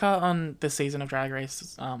 Utica on this season of Drag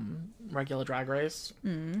Race, regular Drag Race,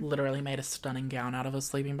 literally made a stunning gown out of a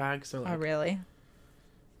sleeping bag. So, like, oh, really?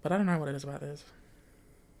 But I don't know what it is about this.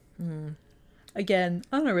 Again,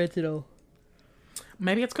 unoriginal.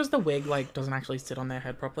 Maybe it's because the wig, like, doesn't actually sit on their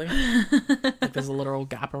head properly. Like, there's a literal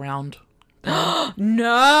gap around.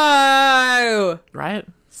 No! Right?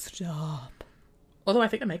 Stop. Although I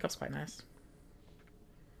think the makeup's quite nice.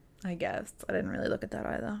 I guess. I didn't really look at that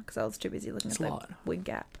either because I was too busy looking at the lot. wig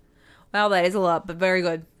gap. Well, that is a lot, but very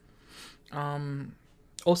good.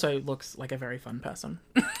 Also looks like a very fun person.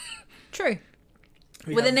 True.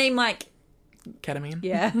 With a name like... Ketamine.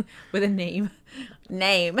 Yeah. With a name.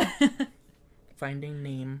 Finding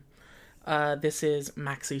Name. This is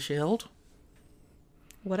Maxi Shield.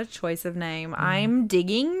 What a choice of name. I'm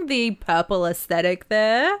digging the purple aesthetic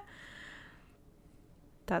there.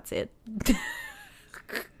 That's it.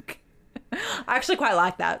 I actually quite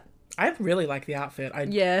like that. I really like the outfit.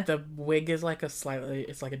 Yeah. The wig is like it's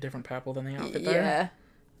like a different purple than the outfit though. Yeah.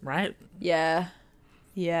 Right? Yeah.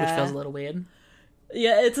 Which feels a little weird.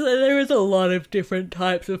 Yeah, there is a lot of different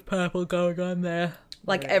types of purple going on there.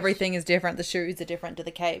 Like everything is different. The shoes are different to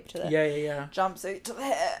the cape, to the jumpsuit, to the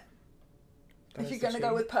hair. If you're going to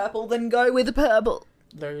go with purple, then go with the purple.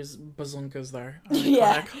 Those bazunkas though.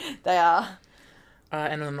 Yeah, they are.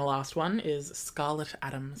 And then the last one is Scarlett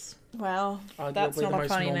Adams. Wow, Arguably that's the not a most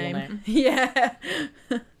funny normal name. Yeah.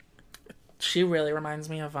 She really reminds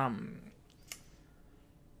me of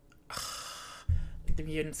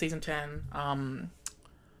in season 10,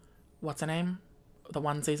 what's her name? The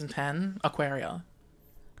one season 10, Aquaria.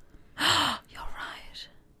 You're right.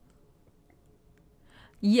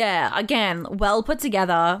 Yeah, again, well put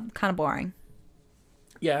together, kind of boring.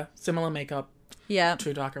 Yeah, similar makeup, Yeah.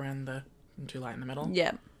 too dark around and too light in the middle.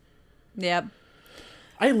 Yep. Yep.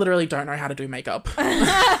 I literally don't know how to do makeup.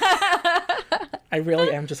 I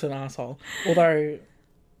really am just an asshole. Although,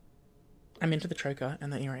 I'm into the choker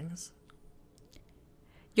and the earrings.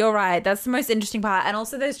 You're right. That's the most interesting part. And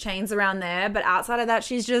also those chains around there. But outside of that,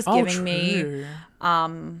 she's just giving me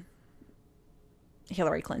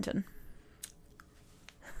Hillary Clinton.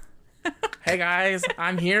 Hey guys,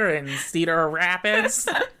 I'm here in Cedar Rapids.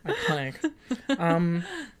 Iconic.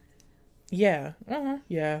 Yeah.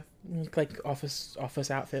 Yeah. Like office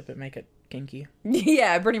outfit, but make it kinky.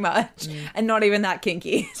 Yeah, pretty much. And not even that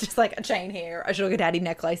kinky. It's just like a chain here, a sugar daddy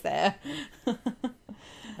necklace there.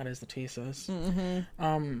 That is the thesis. Okay,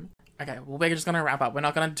 well, we're just gonna wrap up. We're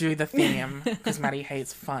not gonna do the theme because Maddie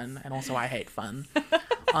hates fun, and also I hate fun.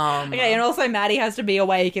 Okay, and also Maddie has to be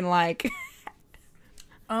awake in like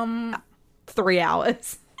 3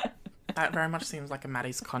 hours. That very much seems like a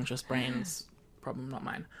Maddie's conscious brain's problem, not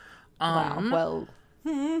mine. Wow, well,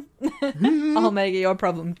 I'll make it your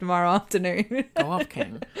problem tomorrow afternoon. Go off,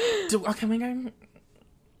 King. Can we go?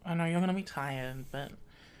 I know you're gonna be tired, but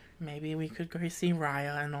maybe we could go see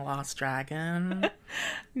Raya and the Last Dragon.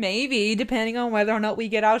 Maybe, depending on whether or not we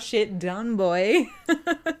get our shit done, boy.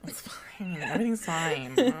 It's fine. Everything's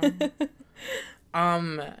fine.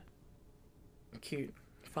 Cute,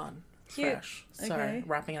 fun, Cute. fresh. So Okay.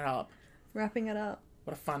 wrapping it up. Wrapping it up.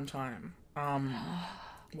 What a fun time.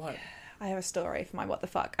 What? I have a story for my what the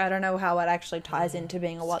fuck. I don't know how it actually ties into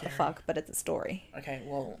being a what the fuck, but it's a story. Okay,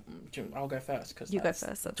 well, I'll go first because You go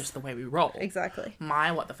first. That's just the way we roll. exactly.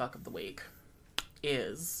 My what the fuck of the week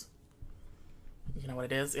is, you know what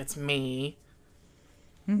it is? It's me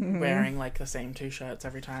wearing like the same 2 shirts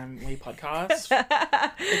every time we podcast.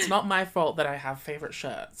 It's not my fault that I have favorite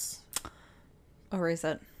shirts. Or is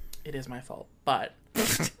it? It is my fault, but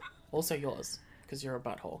also yours because you're a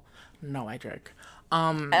butthole. No, I joke.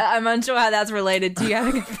 I'm unsure how that's related to you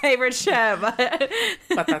having a favorite shirt, but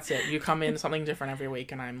But that's it. You come in something different every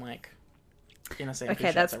week, and I'm like in the same. okay, 2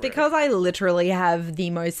 shirts that's every because I literally have the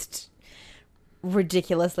most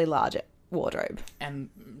ridiculously large wardrobe. week. And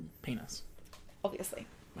penis, Obviously.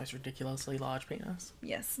 most ridiculously large penis.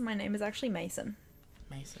 Yes, my name is actually Mason,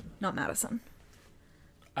 Mason. not Madison.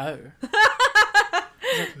 Oh.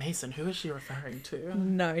 I was like, Mason, who is she referring to?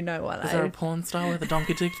 No one. Is there a porn star with a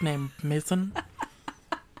donkey dick named Mason?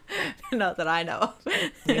 Not that I know of.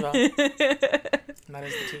 Neither. That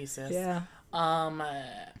is the tea, sis. Yeah.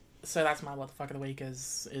 So that's my what the fuck of the week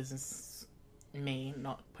is me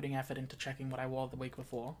not putting effort into checking what I wore the week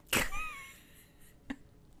before.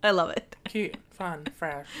 I love it. Cute, fun,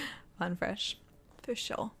 fresh. Fun, fresh. For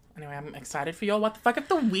sure. Anyway, I'm excited for your what the fuck of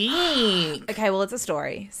the week. Okay, well, it's a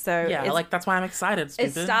story. So Yeah, it's, like that's why I'm excited. it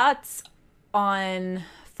Stupid. starts on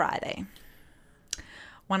Friday.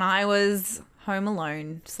 When I was home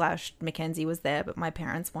alone / Mackenzie was there, but my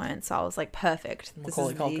parents weren't. So I was like, perfect.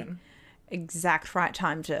 Macaulay this is Culkin. the exact right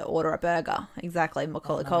time to order a burger. Exactly,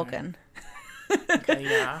 Macaulay Culkin. Okay,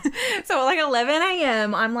 yeah. So at like 11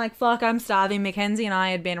 a.m., I'm like, fuck, I'm starving. Mackenzie and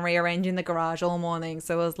I had been rearranging the garage all morning.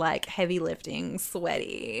 So it was like heavy lifting,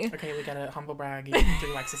 sweaty. Okay, we gotta humble brag. You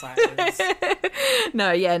do exercises.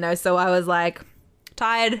 No. So I was like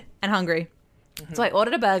tired and hungry. So I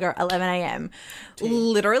ordered a burger at 11 a.m.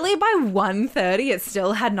 Literally by 1:30, it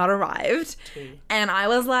still had not arrived. And I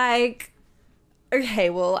was like, okay,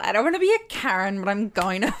 well, I don't want to be a Karen, but I'm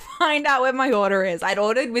going to find out where my order is. I'd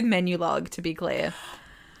ordered with Menulog, to be clear.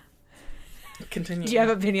 Continue. Do you have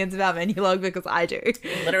opinions about Menulog? Because I do.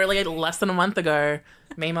 Literally less than a month ago,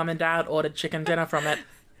 me, mum, and dad ordered chicken dinner from it.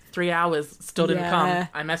 3 hours, still didn't Yeah. come.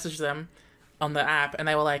 I messaged them on the app, and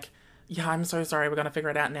they were like, yeah, I'm so sorry, we're gonna figure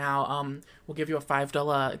it out now. We'll give you a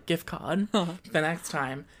 $5 gift card the next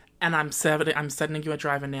time. And I'm sending you a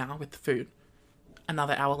driver now with the food.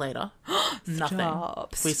 Another hour later, nothing.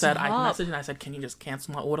 We said, I messaged and I said, can you just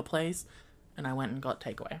cancel my order, please? And I went and got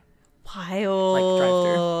takeaway. Wild.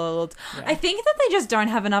 drive-thru. Yeah. I think that they just don't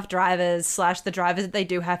have enough drivers / the drivers that they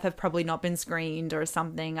do have probably not been screened or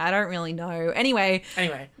something. I don't really know. Anyway,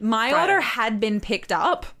 my Friday. order had been picked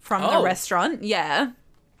up from the restaurant. Yeah.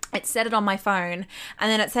 It said it on my phone,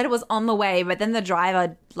 and then it said it was on the way, but then the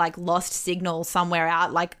driver like lost signal somewhere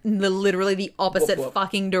out, like literally the opposite Whoop, whoop.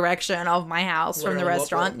 fucking direction of my house from the Literally, whoop,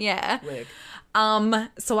 restaurant. whoop. Yeah. Wig.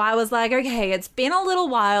 So I was like, okay, it's been a little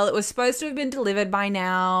while. It was supposed to have been delivered by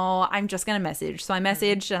now. I'm just going to message. So I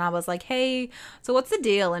messaged and I was like, hey, so what's the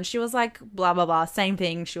deal? And she was like, blah, blah, blah. Same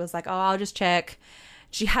thing. She was like, oh, I'll just check.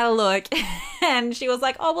 She had a look and she was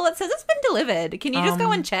like, oh, well, it says it's been delivered. Can you just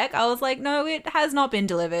go and check? I was like, no, it has not been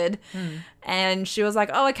delivered. And she was like,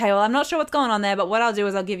 oh, okay, well, I'm not sure what's going on there, but what I'll do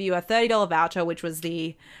is I'll give you a $30 voucher, which was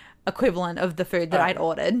the equivalent of the food that I'd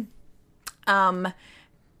ordered.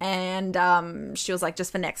 And she was like,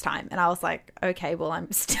 just for next time. And I was like, okay, well,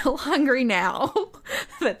 I'm still hungry now,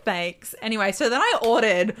 but thanks. Anyway, so then I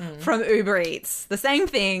ordered from Uber Eats, the same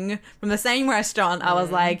thing from the same restaurant. I was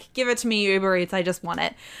like, give it to me, Uber Eats. I just want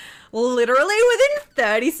it. Literally within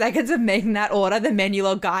 30 seconds of making that order, the menu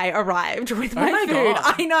log guy arrived with my food.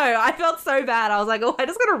 God. I know. I felt so bad. I was like, oh, I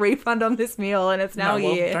just got a refund on this meal and it's now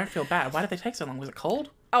here. Don't feel bad. Why did they take so long? Was it cold?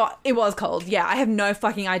 Oh, it was cold. Yeah, I have no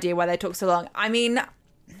fucking idea why they took so long. I mean,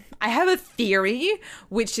 I have a theory,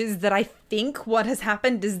 which is that I think what has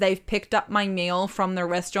happened is they've picked up my meal from the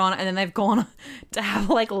restaurant and then they've gone to have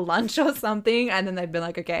like lunch or something. And then they've been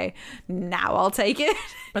like, okay, now I'll take it.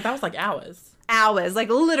 But that was like hours. Hours, like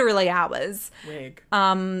literally hours. Wig.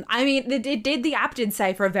 I mean, the app did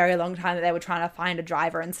say for a very long time that they were trying to find a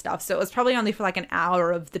driver and stuff. So it was probably only for like an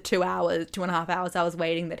hour of the 2.5 hours I was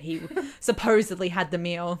waiting that he supposedly had the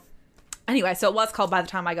meal. Anyway, so it was cold by the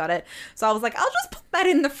time I got it. So I was like, I'll just put that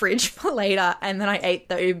in the fridge for later. And then I ate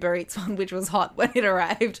the Uber Eats one, which was hot when it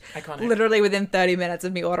arrived. Iconic. Literally within 30 minutes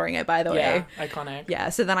of me ordering it, by the way. Yeah, iconic. Yeah,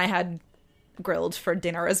 so then I had grilled for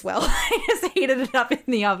dinner as well. I just heated it up in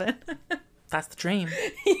the oven. That's the dream.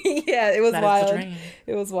 Yeah, it was wild. Is the dream.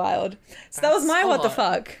 It was wild. So that was my what the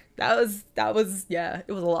fuck. That was yeah,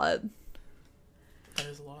 it was a lot. That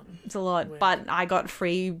is a lot. It's a lot. Weird. But I got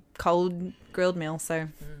free cold grilled meal, so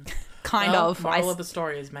kind well, of. Moral of the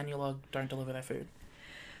story is Menulog don't deliver their food.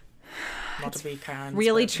 Not to be Karen.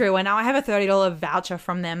 Really true. And now I have a $30 voucher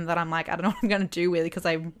from them that I'm like, I don't know what I'm going to do with because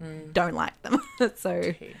I don't like them.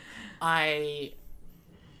 So I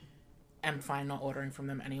am fine not ordering from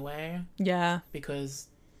them anyway. Yeah. Because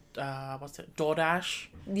DoorDash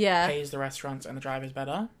yeah. pays the restaurants and the drivers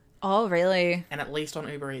better. Oh, really? And at least on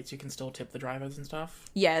Uber Eats you can still tip the drivers and stuff.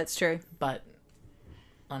 Yeah, it's true. But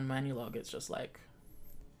on Menulog it's just like,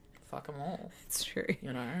 fuck them all. It's true.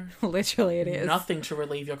 You know? Literally it is. Nothing to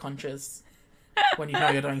relieve your conscience when you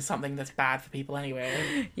know you're doing something that's bad for people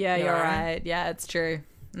anyway. Yeah, you're right. Yeah, it's true.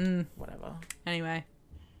 Whatever. Anyway.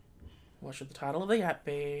 What should the title of the app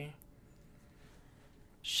be?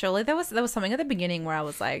 Surely there was something at the beginning where I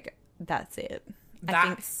was like, that's it.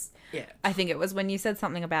 That's it. I think it was when you said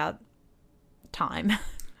something about time.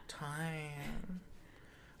 Time.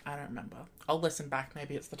 I don't remember. I'll listen back.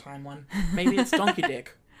 Maybe it's the time one. Maybe it's Donkey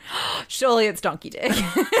Dick. Surely it's Donkey Dick.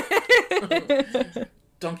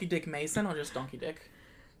 Donkey Dick Mason or just Donkey Dick?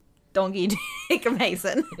 Donkey Dick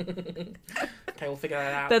Mason. Okay, we'll figure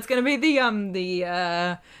that out. That's gonna be the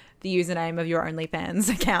username of your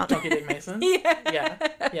OnlyFans account. Donkey Dick Mason? Yeah,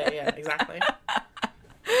 exactly.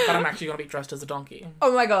 But I'm actually going to be dressed as a donkey.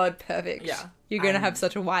 Oh my god, perfect. Yeah. You're going to have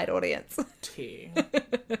such a wide audience. All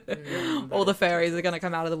the furries are going to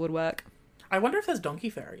come out of the woodwork. I wonder if there's donkey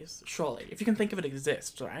fairies, surely. If you can think of it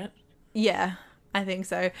exists, right? Yeah, I think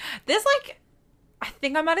so. There's like, I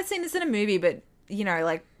think I might have seen this in a movie, but you know,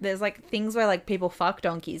 like there's like things where like people fuck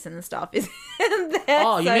donkeys and stuff. Isn't there?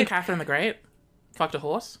 Oh, you mean Catherine the Great? Fucked a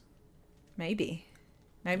horse? Maybe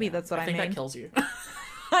that's what I mean. I think that kills you.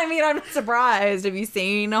 I mean, I'm not surprised. Have you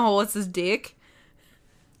seen a horse's dick?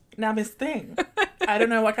 Now, this thing. I don't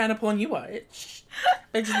know what kind of porn you watch.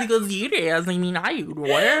 But just because you do doesn't mean I would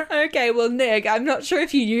watch. Okay, well, Nick, I'm not sure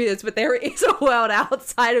if you knew this, but there is a world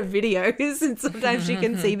outside of videos, and sometimes you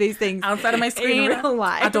can see these things outside of my screen. In real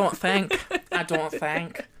life. I don't think.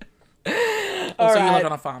 Also, you live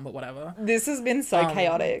on a farm, but whatever. This has been so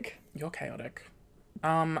chaotic. You're chaotic.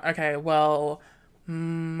 Okay, well,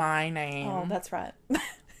 my name... Oh, that's right.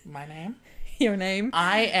 My name? Your name?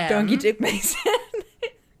 I am... Donkey Dick Mason.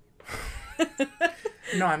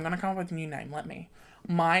 No, I'm gonna come up with a new name. Let me.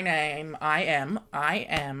 My name, I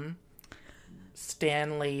am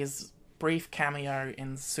Stan Lee's brief cameo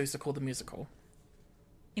in Seussical the Musical.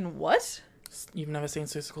 In what? You've never seen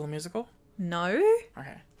Seussical the Musical? No.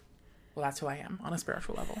 Okay. Well, that's who I am, on a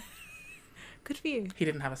spiritual level. Good for you. He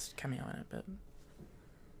didn't have a cameo in it, but...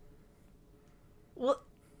 Well...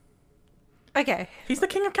 Okay. He's the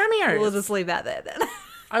king of cameos. We'll just leave that there, then.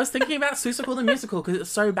 I was thinking about Seussical the Musical, because it's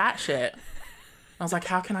so batshit. I was like,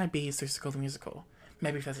 how can I be Seussical the Musical?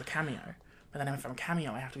 Maybe if there's a cameo. But then if I'm a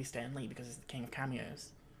cameo, I have to be Stan Lee, because he's the king of cameos.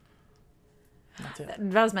 And that's it. That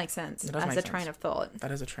does make sense. As a train of thought.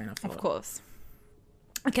 That is a train of thought. Of course.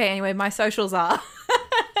 Okay, anyway, my socials are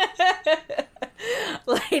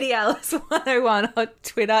Lady Alice 101 on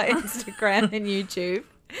Twitter, Instagram, and YouTube.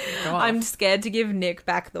 I'm scared to give Nick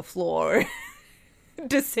back the floor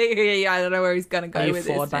to see. I don't know where he's going to go with this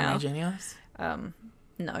now. Are you flawed by my genius?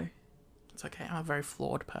 No. It's okay. I'm a very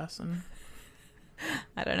flawed person.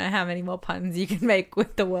 I don't know how many more puns you can make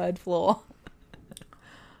with the word floor.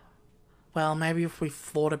 Well, maybe if we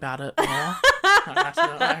thought about it more.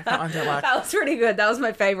 That was pretty good. That was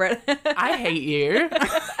my favourite. I hate you.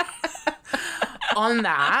 On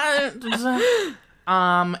that,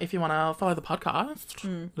 if you want to follow the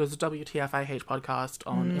podcast, there's a WTFIH podcast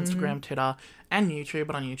on Instagram, Twitter, and YouTube.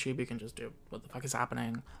 But on YouTube, you can just do What the Fuck Is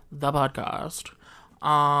Happening, the podcast.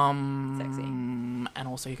 Sexy. And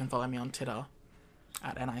also you can follow me on Twitter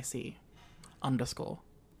at NIC_sushi.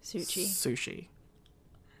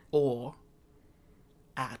 Or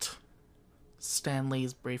at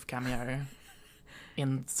Stanley's brief cameo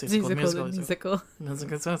in Seussical the Musical.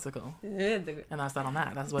 Musical. And that's that on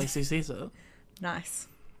that. That's why Sue sees it. Nice.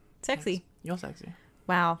 Sexy. Yes. You're sexy.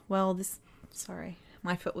 Wow. Well, sorry.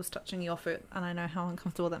 My foot was touching your foot, and I know how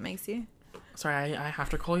uncomfortable that makes you. Sorry, I have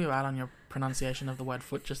to call you out on your pronunciation of the word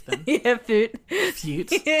foot just then. Yeah, foot.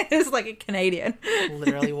 Foot. It's like a Canadian.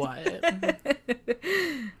 Literally what?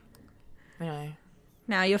 Anyway.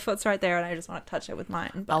 Now your foot's right there and I just want to touch it with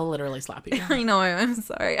mine. I'll literally slap you. I know, I'm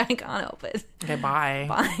sorry. I can't help it. Okay, bye.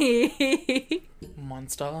 Bye.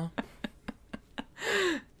 Monster.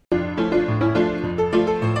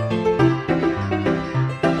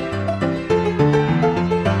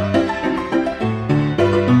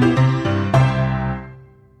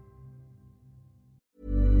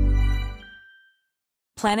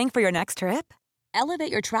 Planning for your next trip?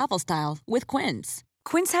 Elevate your travel style with Quince.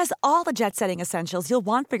 Quince has all the jet-setting essentials you'll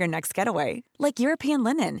want for your next getaway, like European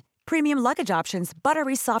linen, premium luggage options,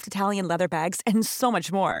 buttery soft Italian leather bags, and so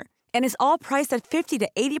much more. And is all priced at 50 to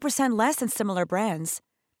 80% less than similar brands.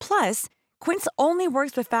 Plus, Quince only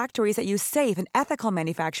works with factories that use safe and ethical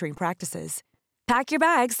manufacturing practices. Pack your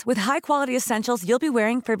bags with high-quality essentials you'll be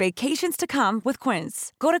wearing for vacations to come with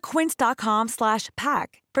Quince. Go to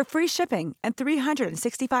quince.com/pack for free shipping and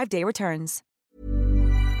 365-day returns.